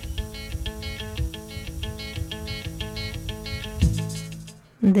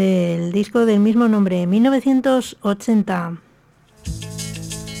 Del disco del mismo nombre, 1980.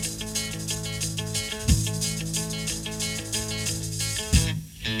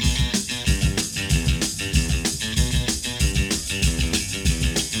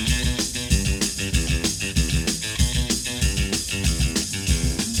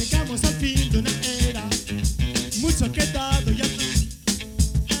 Llegamos al fin de una era, mucho ha quedado ya atrás.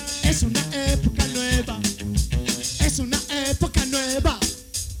 Es una época nueva, es una época nueva.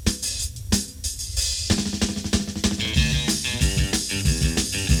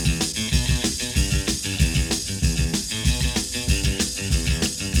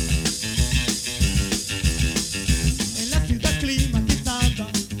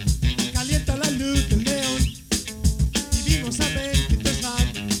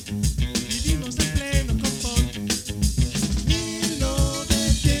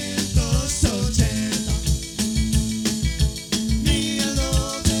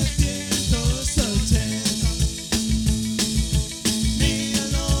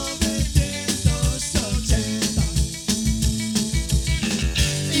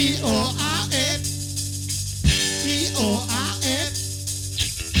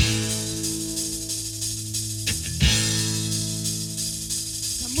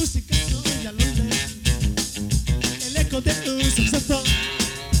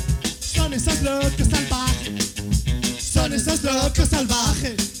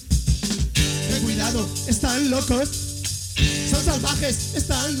 Son salvajes,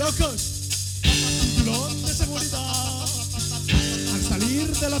 están locos. Cinturón de seguridad al salir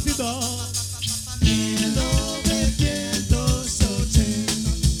de la ciudad.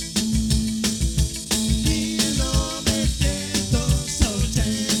 1980.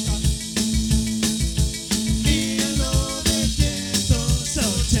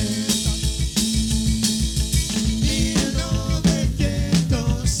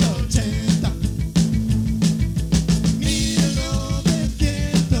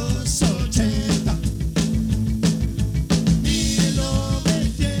 1980.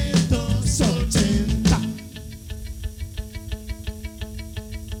 1980.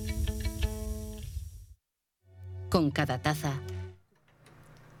 Con cada taza.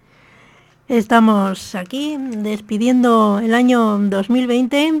 Estamos aquí despidiendo el año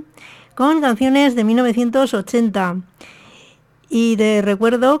 2020 con canciones de 1980. Y te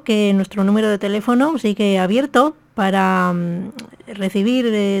recuerdo que nuestro número de teléfono sigue abierto para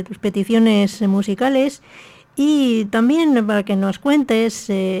recibir tus peticiones musicales y también para que nos cuentes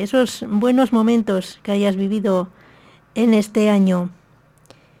esos buenos momentos que hayas vivido en este año.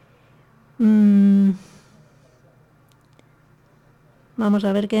 Vamos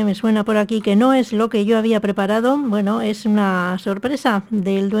a ver qué me suena por aquí, que no es lo que yo había preparado. Bueno, es una sorpresa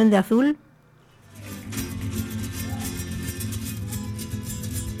del Duende Azul.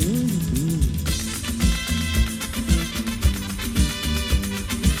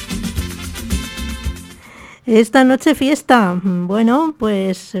 Esta noche fiesta. Bueno,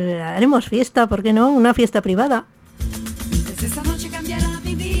 pues haremos fiesta, ¿por qué no? Una fiesta privada. Desde esta noche cambiará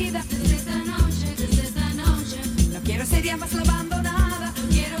mi vida. Desde esta noche. No quiero ser ya más la abandonada. No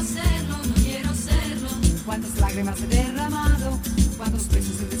quiero serlo. Cuántas lágrimas he derramado. Cuántos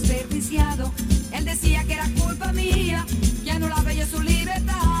besos he desperdiciado. Él decía que era culpa mía, que anulaba yo su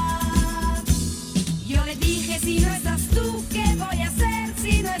libertad. Yo le dije, si no estás tú, ¿qué voy a hacer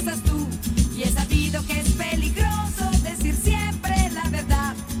si no estás tú? Y he sabido que es peligroso decir siempre la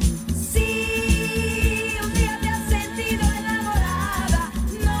verdad. Si un día te has sentido enamorada,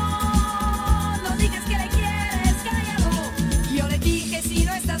 no digas que le quieres, cállalo. Yo le dije, si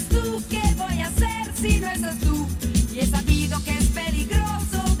no estás tú, ¿qué voy a hacer si no estás tú? Y he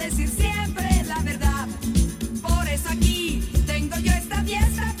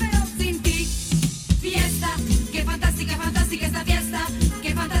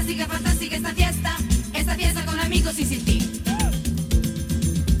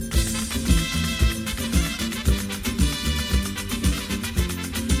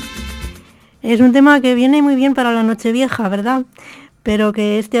Es un tema que viene muy bien para la Nochevieja, ¿verdad? Pero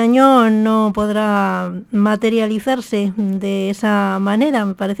que este año no podrá materializarse de esa manera,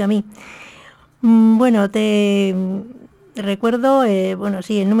 me parece a mí. Bueno, te recuerdo,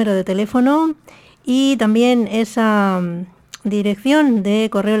 sí, el número de teléfono y también esa dirección de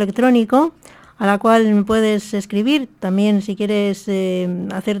correo electrónico a la cual puedes escribir también si quieres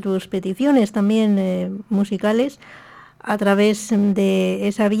hacer tus peticiones también musicales a través de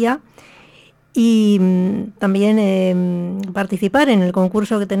esa vía. Y también participar en el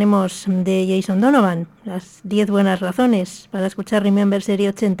concurso que tenemos de Jason Donovan, las 10 buenas razones para escuchar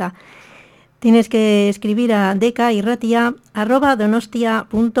RememberSerie80. Tienes que escribir a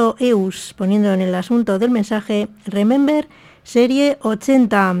dk.irratia@donostia.eus poniendo en el asunto del mensaje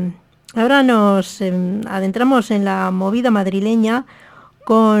RememberSerie80. Ahora nos adentramos en la movida madrileña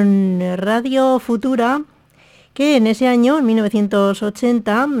con Radio Futura, que en ese año, en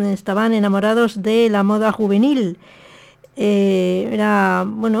 1980, estaban enamorados de la moda juvenil. Era,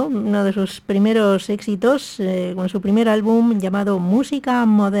 uno de sus primeros éxitos con su primer álbum llamado Música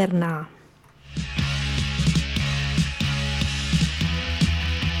Moderna.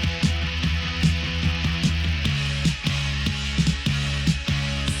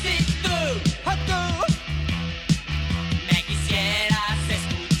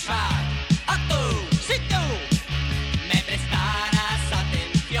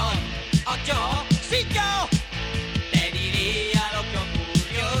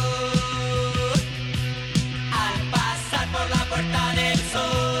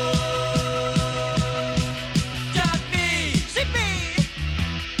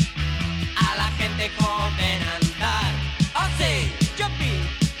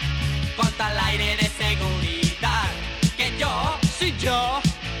 Yo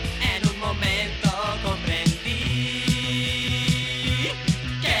en un momento comprendí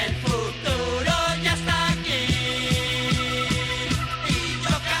que el futuro ya está aquí. Y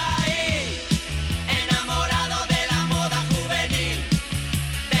yo caí enamorado de la moda juvenil,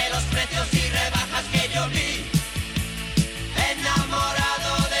 de los precios y rebajas que yo vi,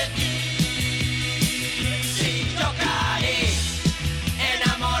 enamorado de ti. Sí, yo caí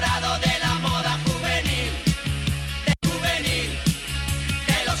enamorado de la moda juvenil,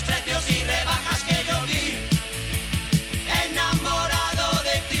 y rebajas que yo vi, enamorado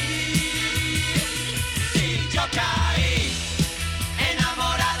de ti. Sí, yo caí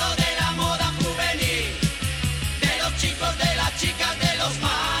enamorado de la moda juvenil, de los chicos, de las chicas, de los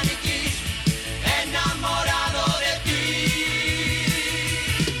maniquís, enamorado de ti.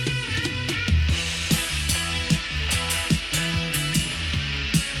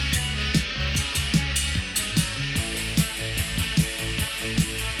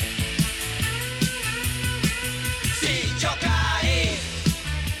 Yo caí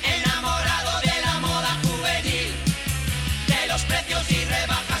enamorado de la moda juvenil, de los precios y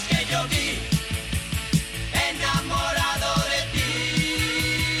rebajas que yo vi, enamorado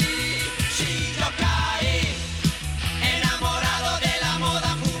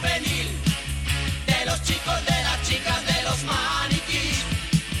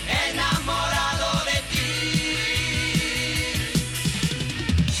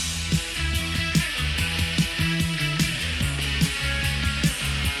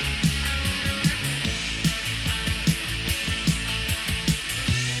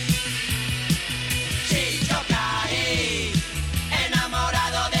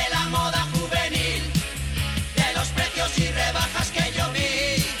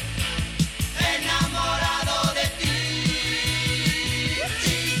de ti.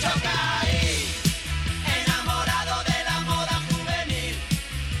 Sí, yo caí enamorado de la moda juvenil,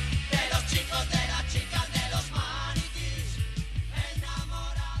 de los chicos, de las chicas, de los maniquís,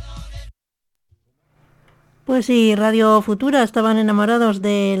 enamorado de ti. Pues sí, Radio Futura estaban enamorados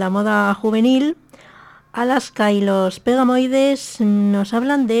de la moda juvenil. Alaska y los Pegamoides nos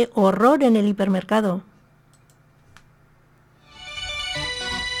hablan de horror en el hipermercado.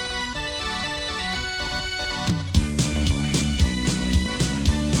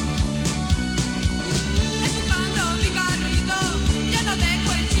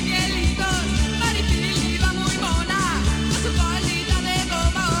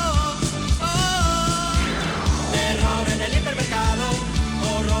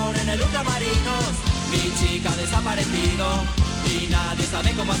 Desaparecido y nadie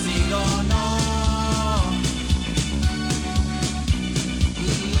sabe cómo ha sido, no.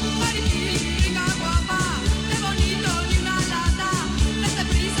 Mariquita guapa, qué bonito ni una lata, date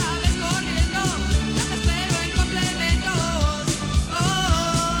prisa, ves corriendo, yo te espero en complementos.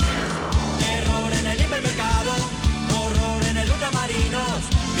 Oh. Terror en el hipermercado, horror en el ultramarinos,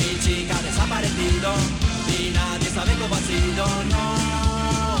 mi chica desaparecida.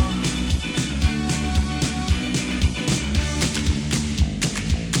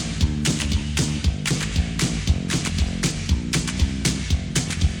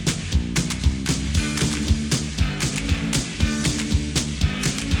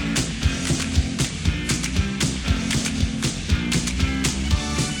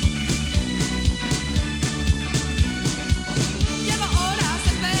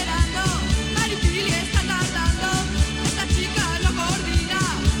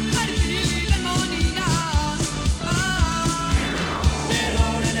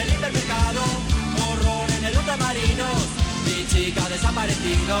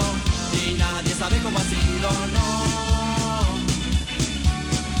 desaparecido y nadie sabe cómo ha sido, no.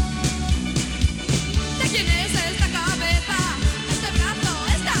 ¿De quién es esta cabeza? Este brazo,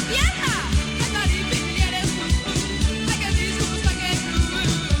 esta pierna. ¿Qué nariz y eres tú? ¿De qué disgusta que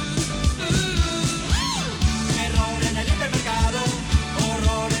Error en el hipermercado,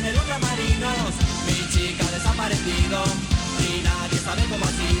 horror en el ultramarinos. Mi chica ha desaparecido y nadie sabe cómo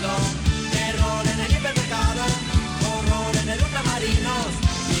ha sido. Error en el hipermercado, horror en el ultramarinos.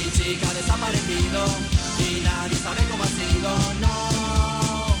 Mi chica ha desaparecido y nadie sabe cómo ha sido, no.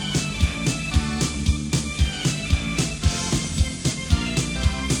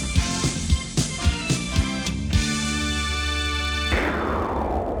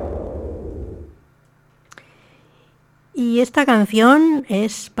 Y esta canción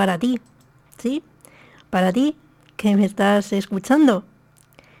es para ti, ¿sí? Para ti que me estás escuchando.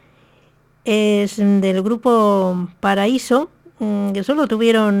 Es del grupo Paraíso, que solo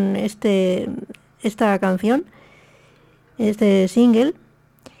tuvieron esta canción, este single,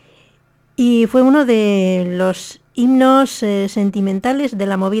 y fue uno de los himnos sentimentales de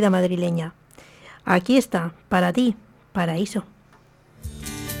la movida madrileña. Aquí está, para ti, Paraíso.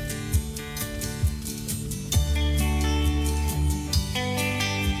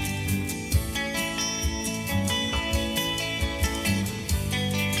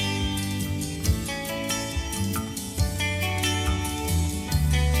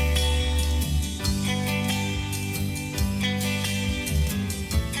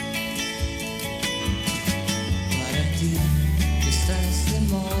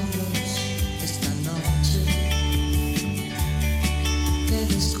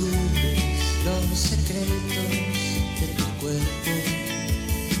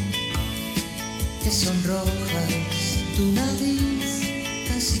 Sonrojas tu nariz,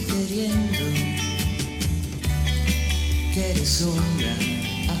 casi queriendo que eres un gran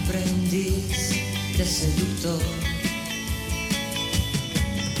aprendiz de seductor.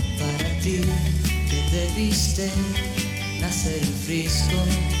 Para ti que debiste nacer frisco,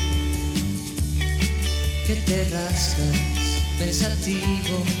 que te rascas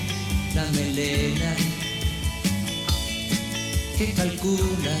pensativo la melena, que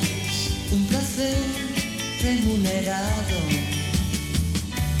calculas un placer remunerado,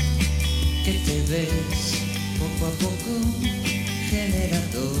 que te ves poco a poco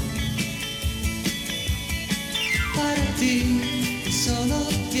generador. Para ti que solo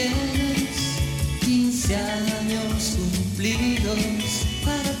tienes 15 años cumplidos,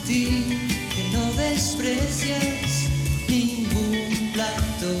 para ti que no desprecias ningún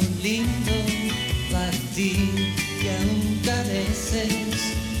plato lindo, para ti que aún careces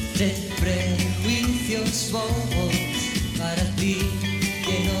de prejuicios bobos, para ti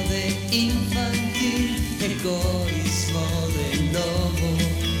lleno de infantil egoísmo de lobo,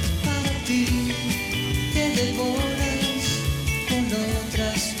 para ti que devoras con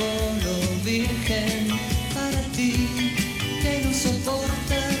otras por lo virgen, para ti que no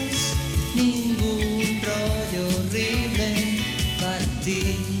soportas ningún rollo horrible, para ti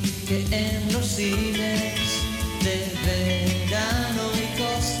que en los cines de verano y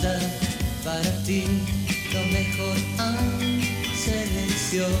costa, para ti lo mejor han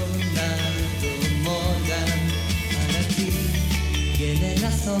seleccionado Morgan, para ti tiene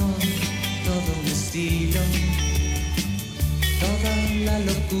razón todo un estilo, toda la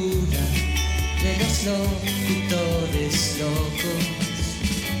locura de los locutores locos,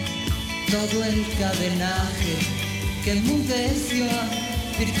 todo el cadenaje que enmudeció a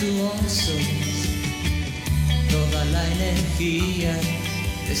virtuosos, toda la energía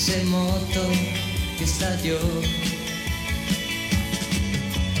de ese moto que estalló.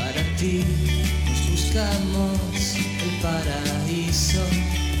 Para ti nos buscamos el paraíso,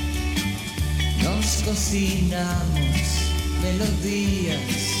 nos cocinamos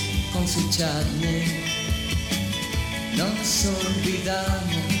melodías con su charne, nos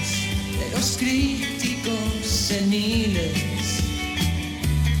olvidamos de los críticos seniles,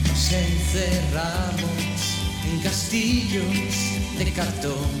 nos encerramos en castillos de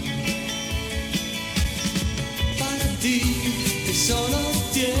cartón. Para ti que solo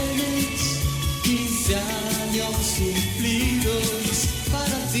tienes 15 años cumplidos,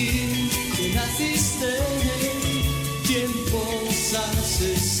 para ti que naciste en tiempos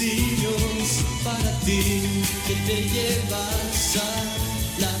asesinos, para ti que te llevas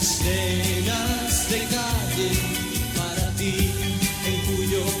a las cenas de calle, para ti en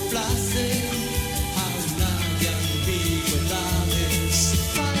cuyo placer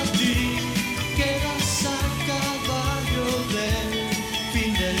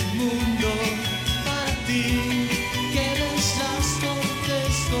que ves las cortes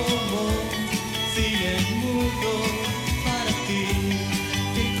todo para ti,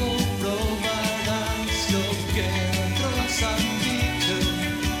 que comprobarás lo que otros han dicho.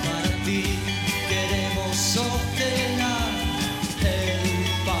 Para ti queremos ordenar el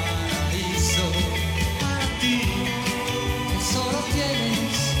paraíso. Para ti que solo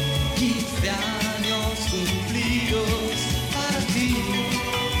tienes 15 años cumplidos. Para ti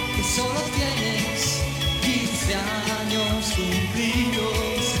que solo tienes 15 años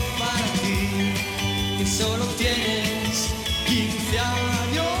cumplidos. Para ti que solo tienes 15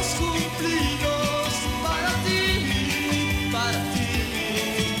 años cumplidos. Para ti, para ti,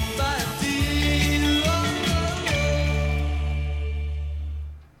 para ti.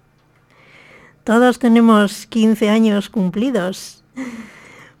 Todos tenemos 15 años cumplidos.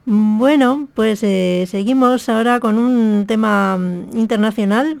 Bueno, pues seguimos ahora con un tema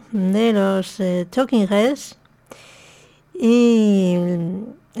internacional de los Talking Heads y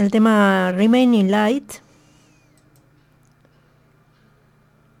el tema Remaining Light.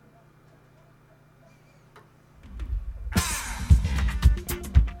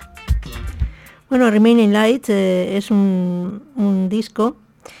 Bueno, Remaining Light es un disco,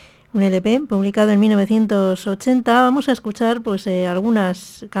 un LP publicado en 1980. Vamos a escuchar pues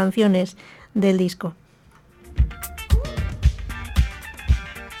algunas canciones del disco.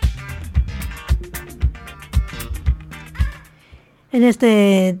 En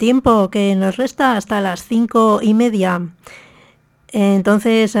este tiempo que nos resta hasta las 5:30,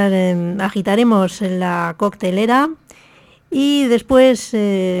 entonces agitaremos la coctelera y después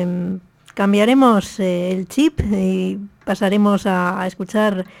cambiaremos el chip y pasaremos a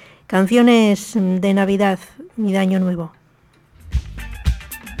escuchar canciones de Navidad y de Año Nuevo.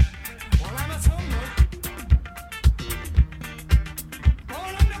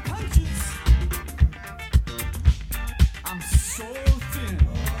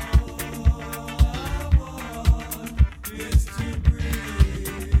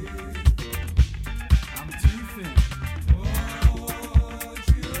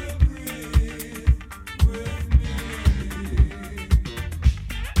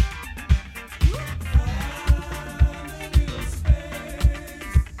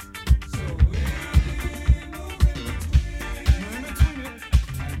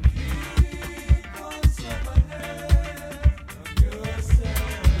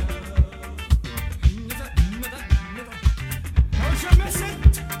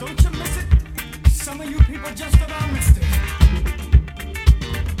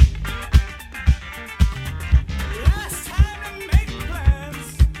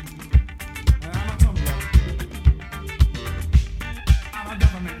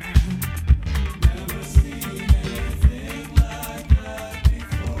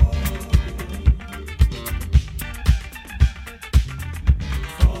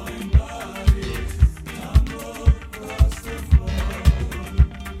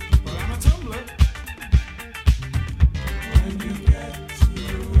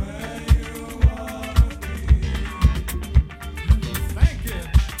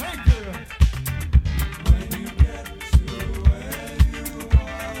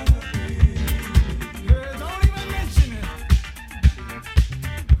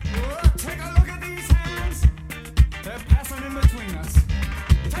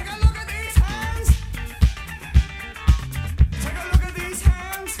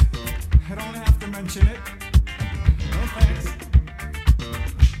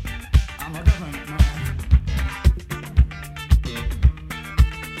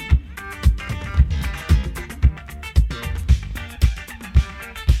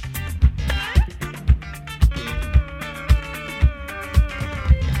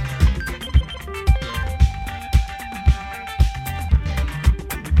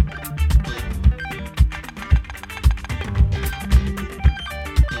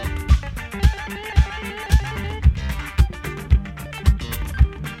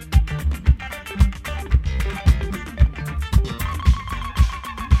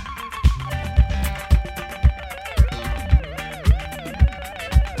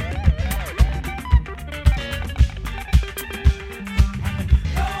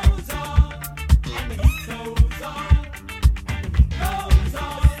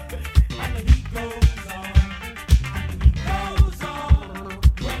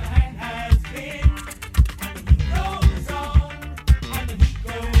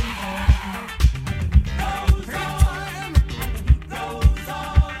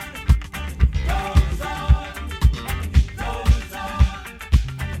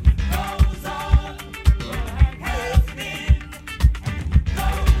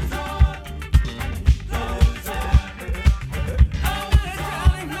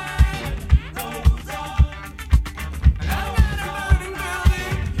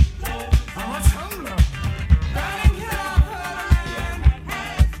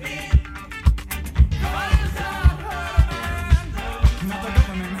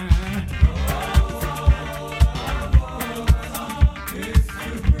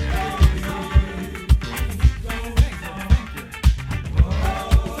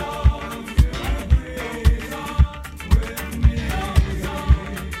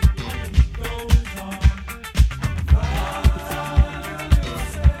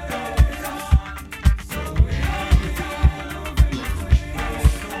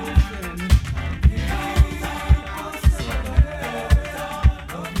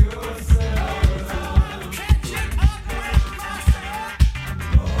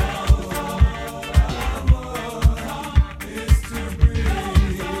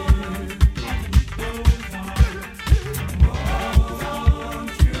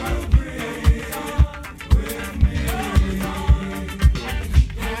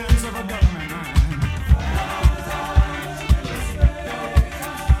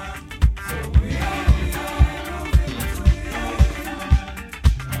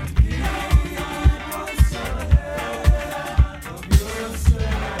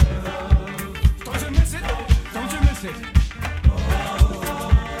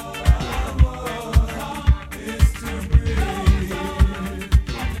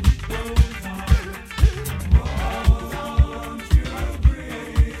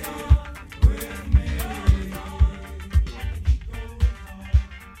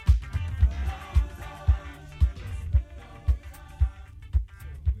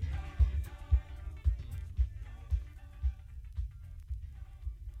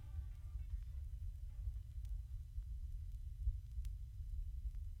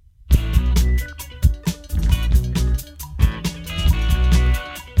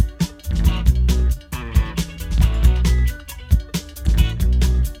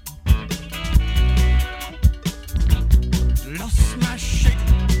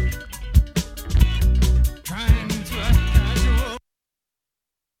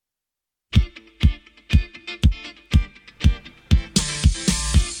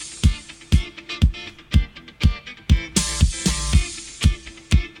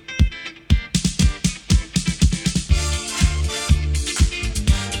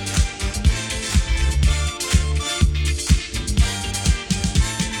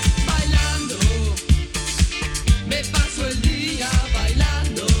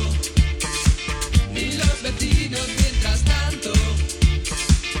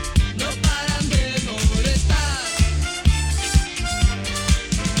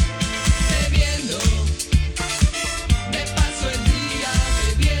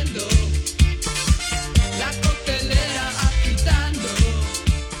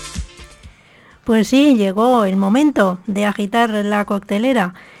 Pues sí, llegó el momento de agitar la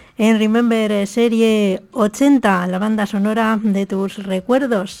coctelera en Remember Serie 80, la banda sonora de tus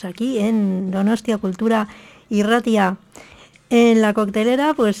recuerdos, aquí en Donostia Cultura Irratia. En la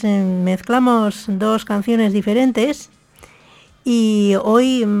coctelera pues mezclamos dos canciones diferentes y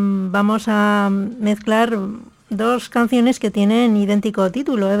hoy vamos a mezclar dos canciones que tienen idéntico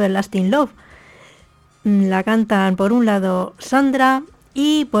título, Everlasting Love. La cantan por un lado Sandra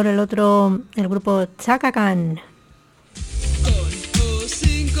y por el otro el grupo Chaka Khan.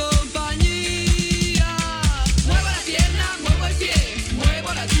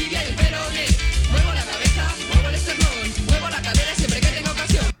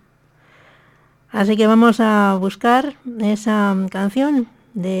 Así que vamos a buscar esa canción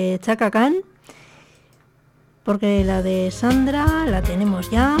de Chaka Khan, porque la de Sandra la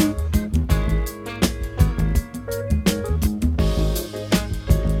tenemos ya.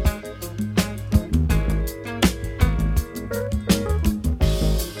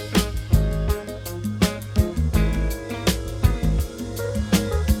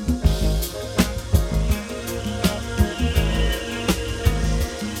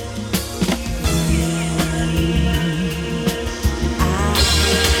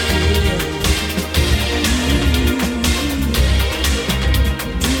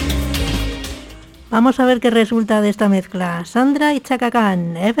 Vamos a ver qué resulta de esta mezcla. Sandra y Chaka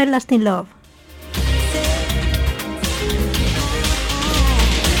Khan, Everlasting Love.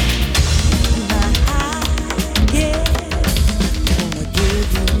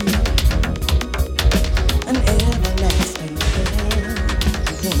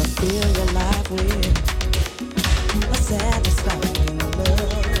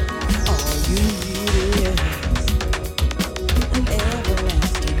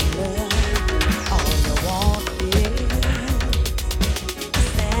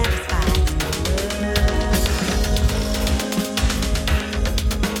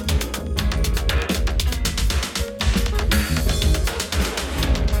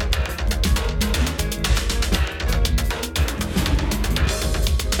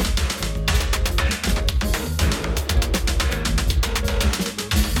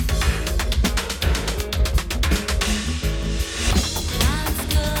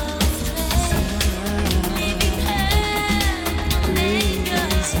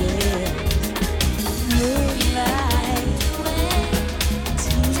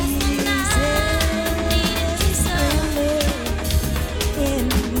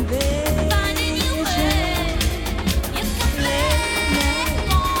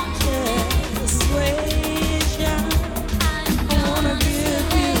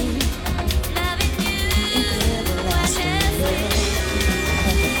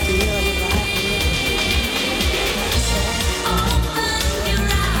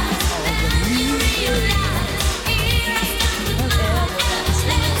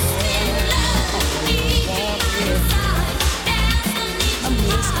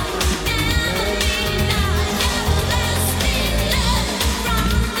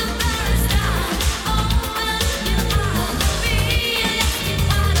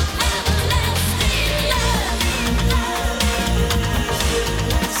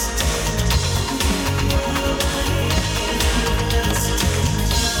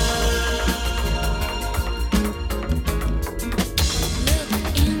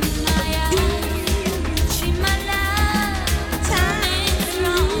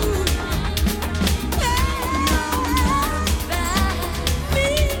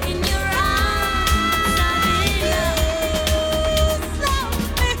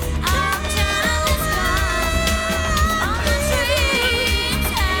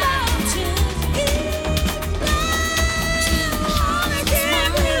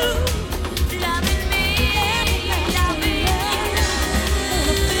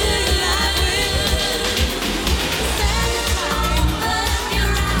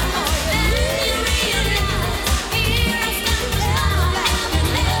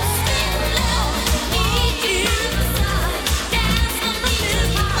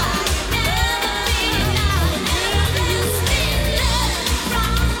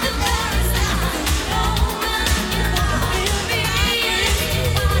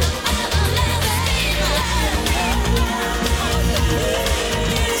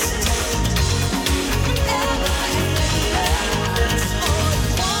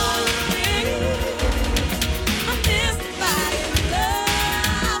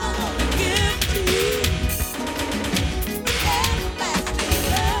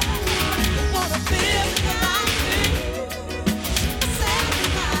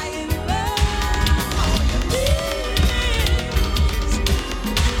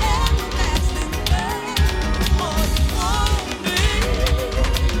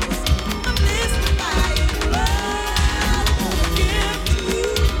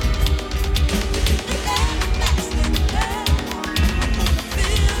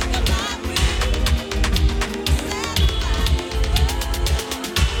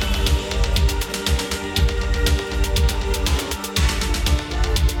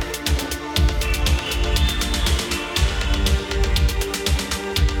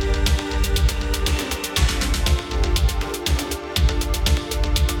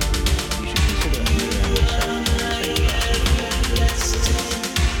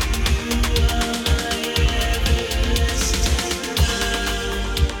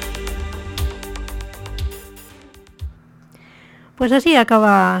 Pues así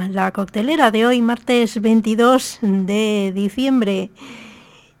acaba la coctelera de hoy, martes 22 de diciembre.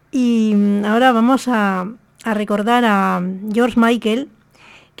 Y ahora vamos a recordar a George Michael,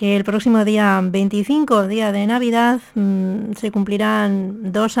 que el próximo día 25, día de Navidad, se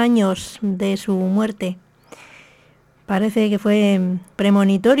cumplirán 2 años de su muerte. Parece que fue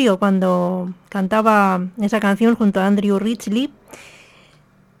premonitorio cuando cantaba esa canción junto a Andrew Ridgeley,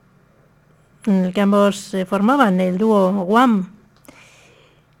 en el que ambos formaban el dúo Wham!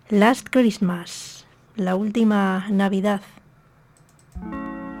 Last Christmas, la última Navidad.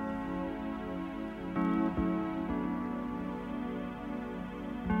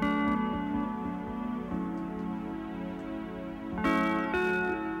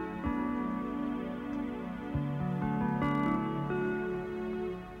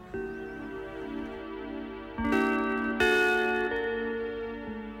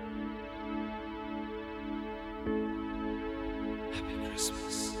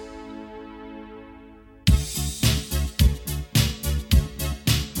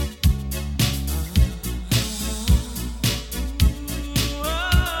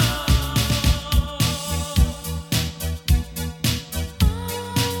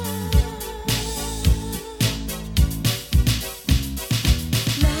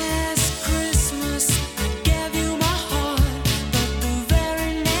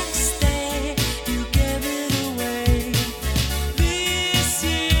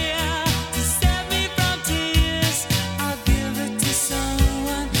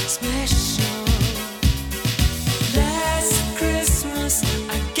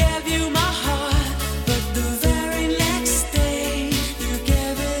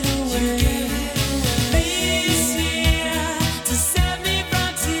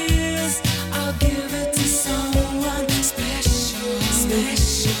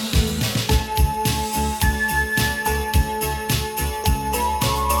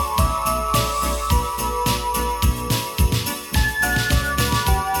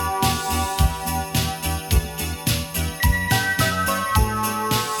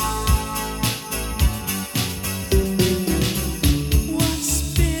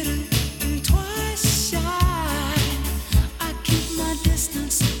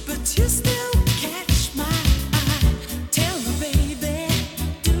 You still catch my eye. Tell me, baby,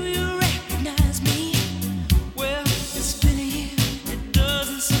 do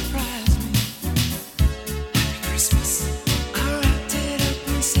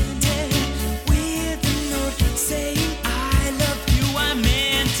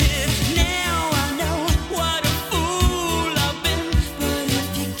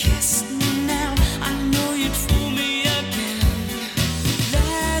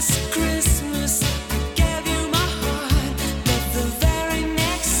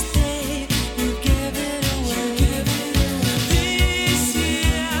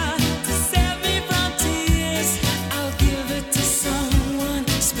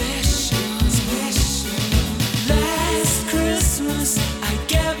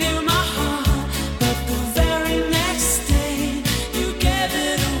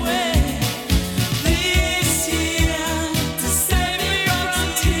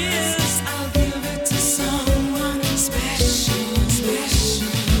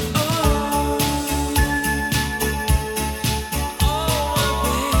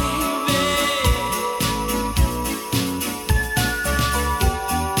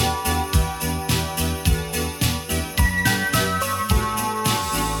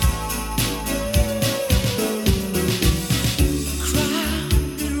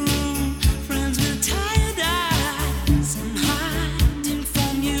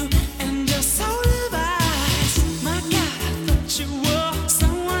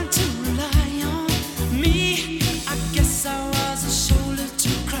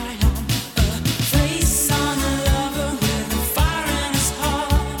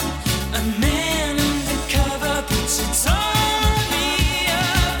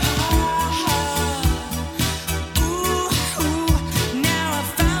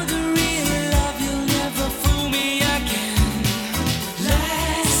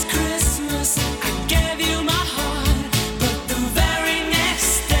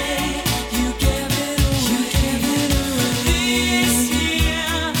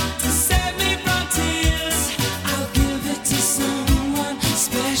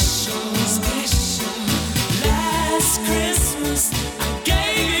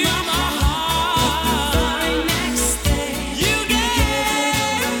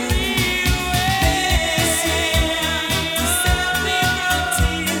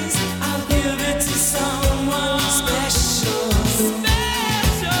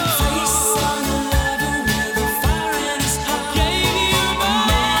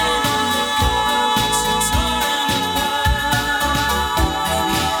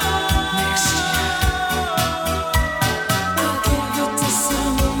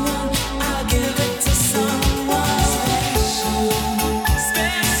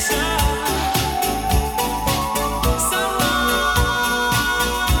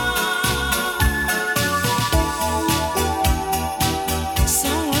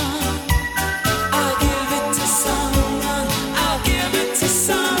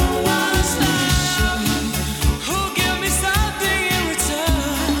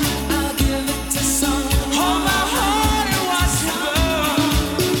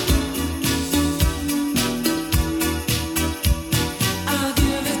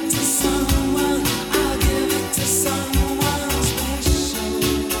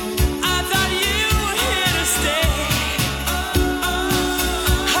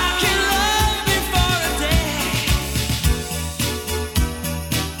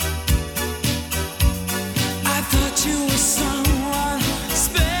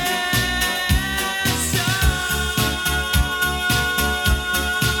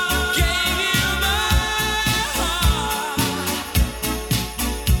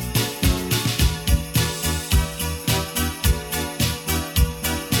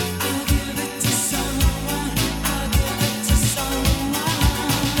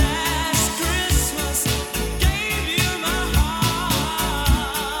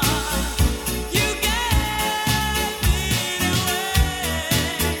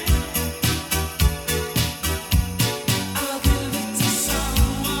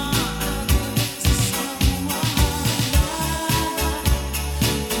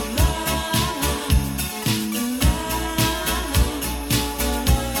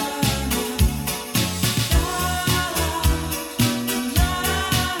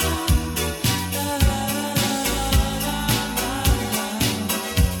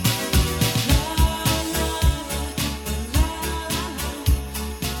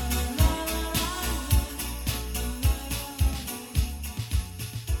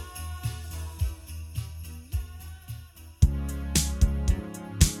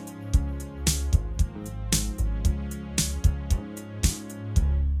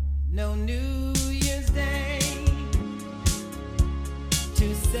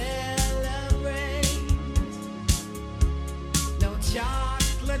celebrate. No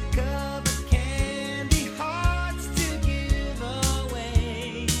chocolate covered candy hearts to give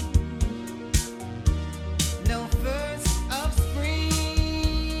away. No first of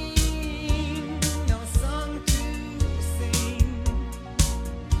spring, no song to sing.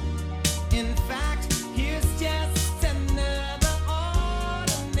 In fact, here's just another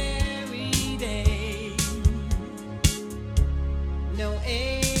ordinary day. No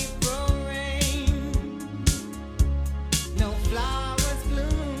April rain, no flowers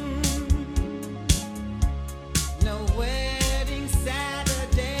bloom, no wedding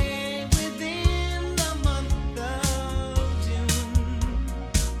Saturday within the month of June.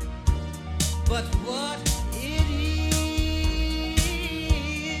 But what it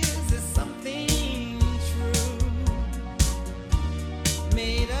is something true,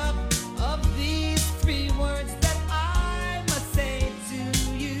 made up of these three words that I must say to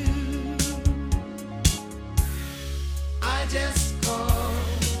you. I just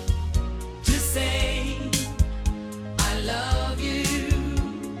called to say I love you.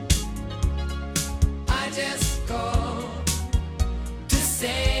 I just called to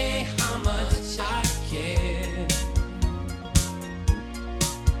say how much I care.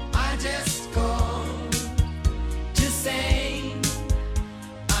 I just called to say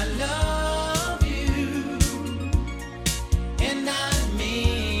I love you, and I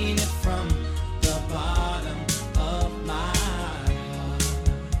mean it from the bottom of my heart.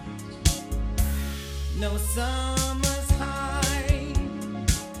 No summer's high,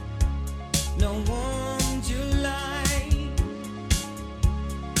 no warm July,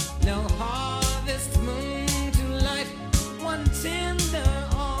 no harvest moon to light one tender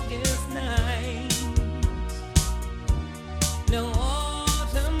August night. No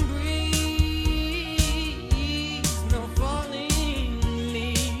autumn breeze, no falling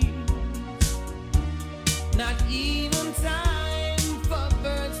leaves, not even time for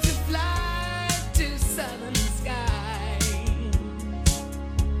birds to fly to southern skies.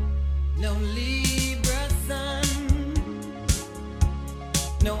 No Libra sun,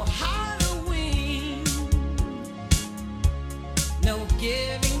 no Halloween, no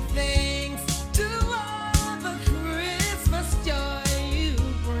giving thanks to all the Christmas joy you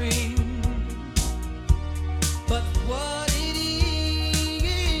bring. But what it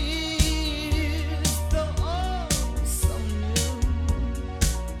is, though oh so new,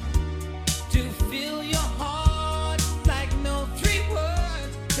 to fill your heart like no three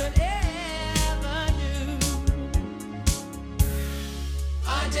words could ever do.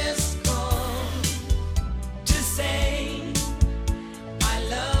 I just called to say I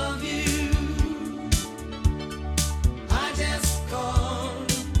love you. I just called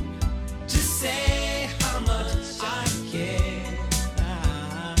to say how much I care.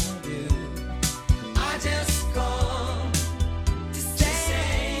 I do. I just called to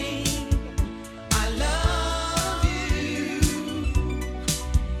say I love you,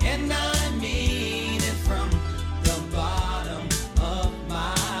 and I mean it from the bottom of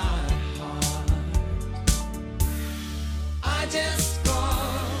my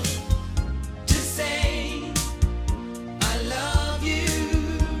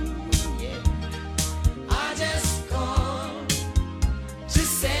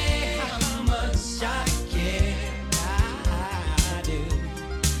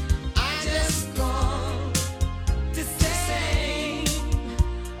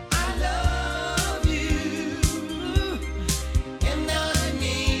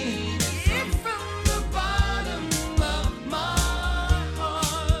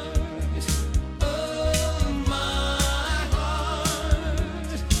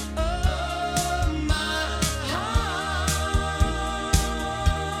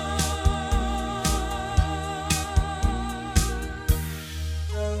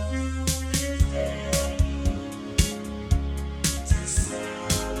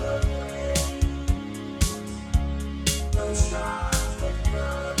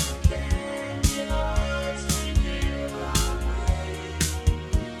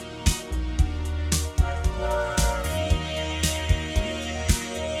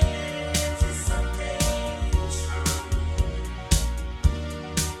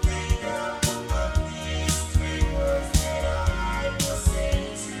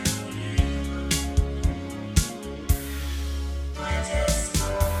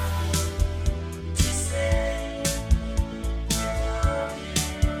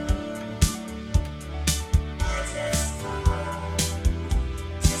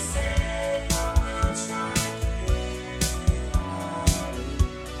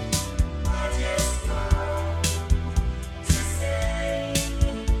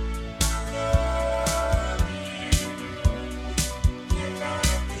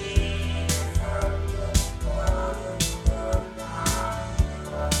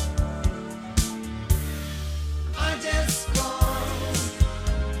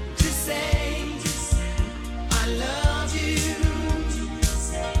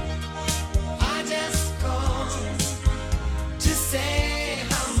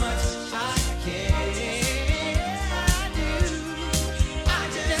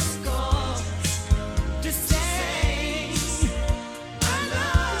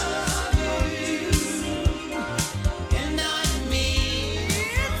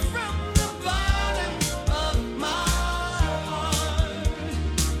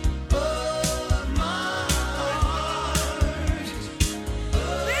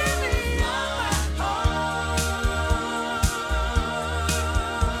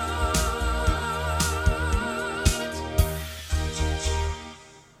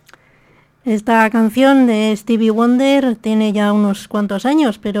Esta canción de Stevie Wonder tiene ya unos cuantos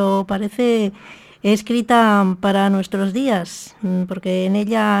años, pero parece escrita para nuestros días, porque en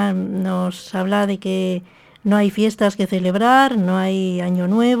ella nos habla de que no hay fiestas que celebrar, no hay Año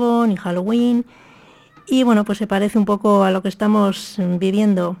Nuevo ni Halloween, y bueno, pues se parece un poco a lo que estamos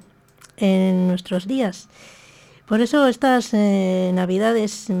viviendo en nuestros días. Por eso estas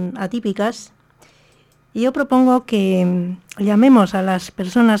Navidades atípicas, yo propongo que llamemos a las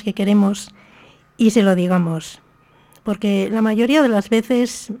personas que queremos y se lo digamos, porque la mayoría de las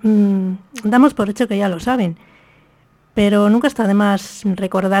veces damos por hecho que ya lo saben, pero nunca está de más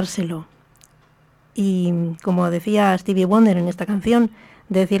recordárselo. Y como decía Stevie Wonder en esta canción,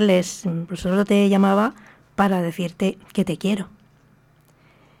 decirles, pues solo te llamaba para decirte que te quiero.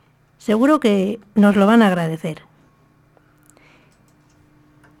 Seguro que nos lo van a agradecer.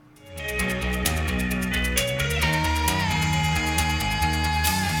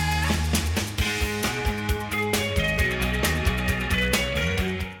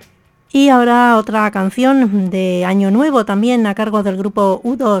 Y ahora otra canción de Año Nuevo, también a cargo del grupo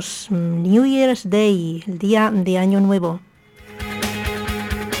U2, New Year's Day, el día de Año Nuevo.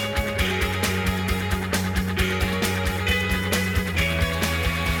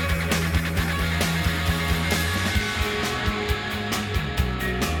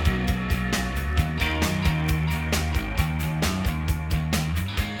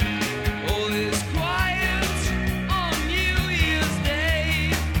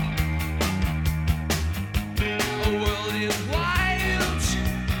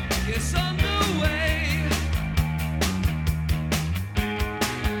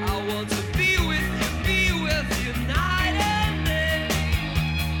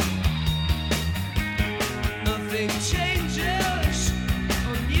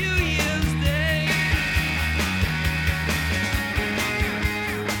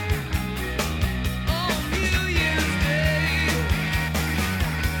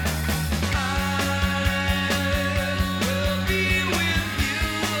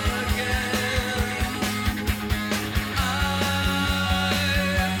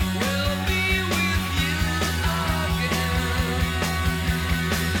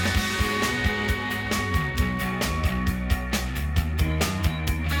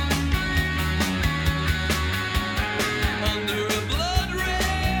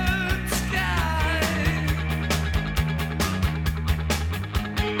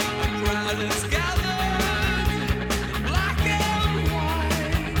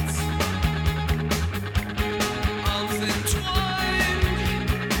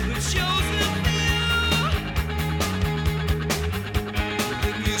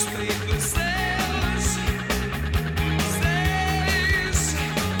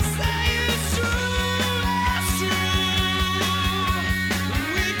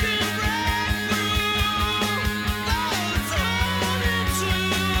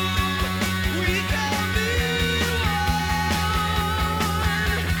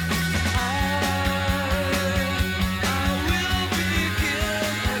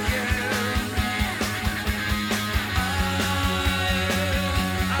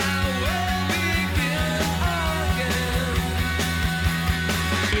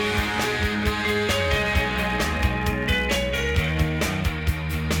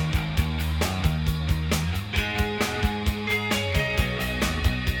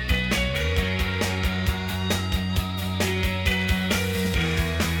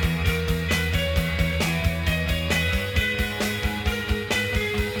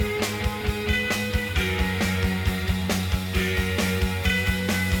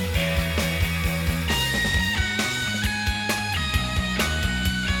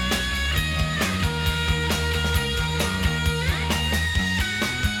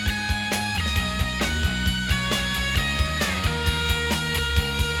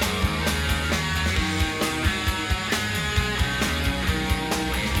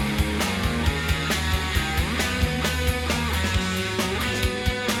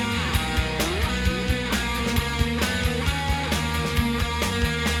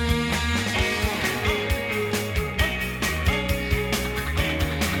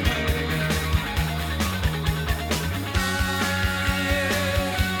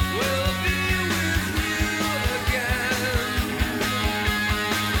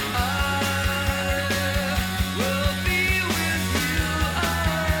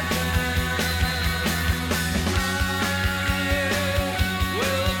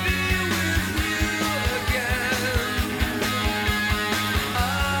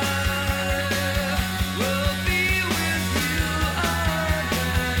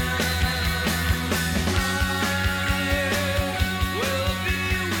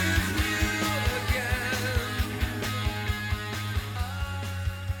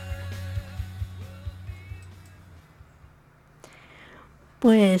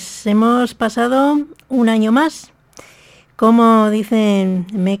 Pues hemos pasado un año más, como dicen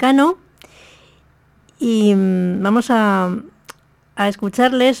Mecano, y vamos a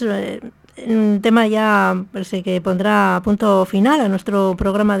escucharles un tema ya que pondrá punto final a nuestro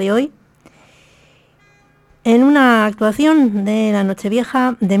programa de hoy, en una actuación de la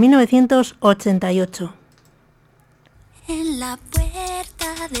Nochevieja de 1988. En la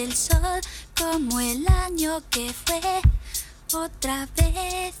puerta del sol, como el año que fue, otra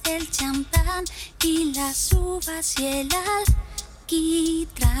vez el champán y las uvas y el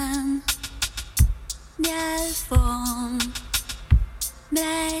alquitrán de alfombra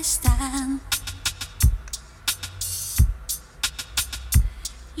están.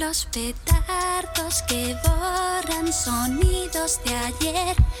 Los petardos que borran sonidos de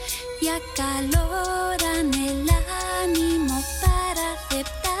ayer y acaloran el ánimo para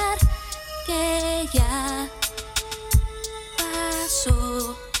aceptar que ya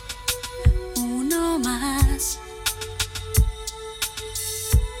pasó uno más.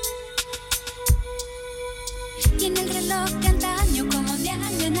 Y en el reloj de antaño, como de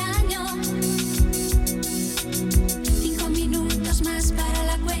año en año, 5 minutos más para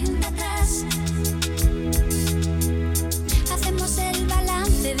la cuenta atrás. Hacemos el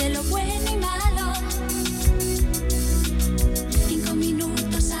balance de lo bueno y malo. 5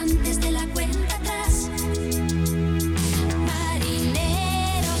 minutos antes de la cuenta atrás.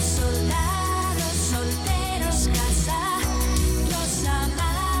 Marineros, soldados, solteros, casados,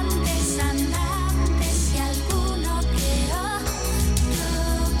 amantes, andantes y alguno que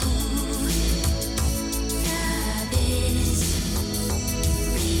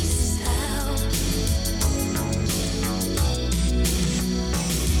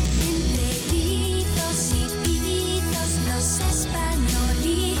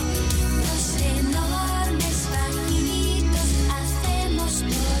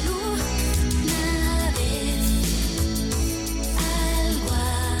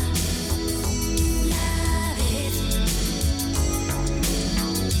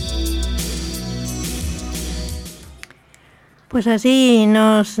Pues así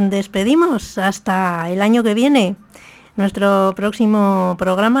nos despedimos hasta el año que viene. Nuestro próximo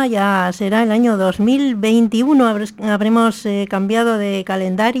programa ya será el año 2021. Habremos cambiado de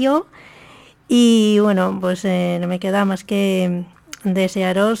calendario y bueno, pues no me queda más que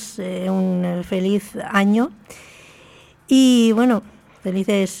desearos un feliz año y bueno,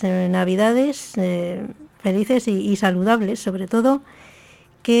 felices Navidades, felices y saludables, sobre todo,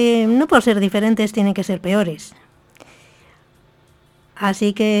 que no por ser diferentes tienen que ser peores.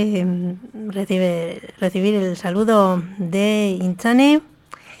 Así que recibir el saludo de Inchane,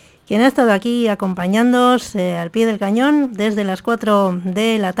 quien ha estado aquí acompañándoos al pie del cañón desde las 4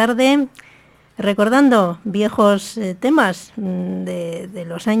 de la tarde, recordando viejos temas de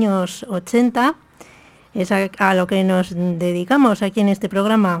los años 80, es a lo que nos dedicamos aquí en este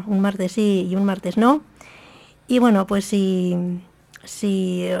programa, un martes sí y un martes no. Y bueno, pues si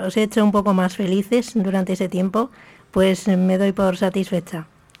os he hecho un poco más felices durante ese tiempo, pues me doy por satisfecha.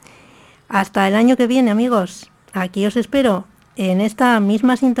 Hasta el año que viene, amigos. Aquí os espero en esta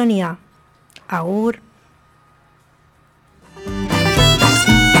misma sintonía. Agur.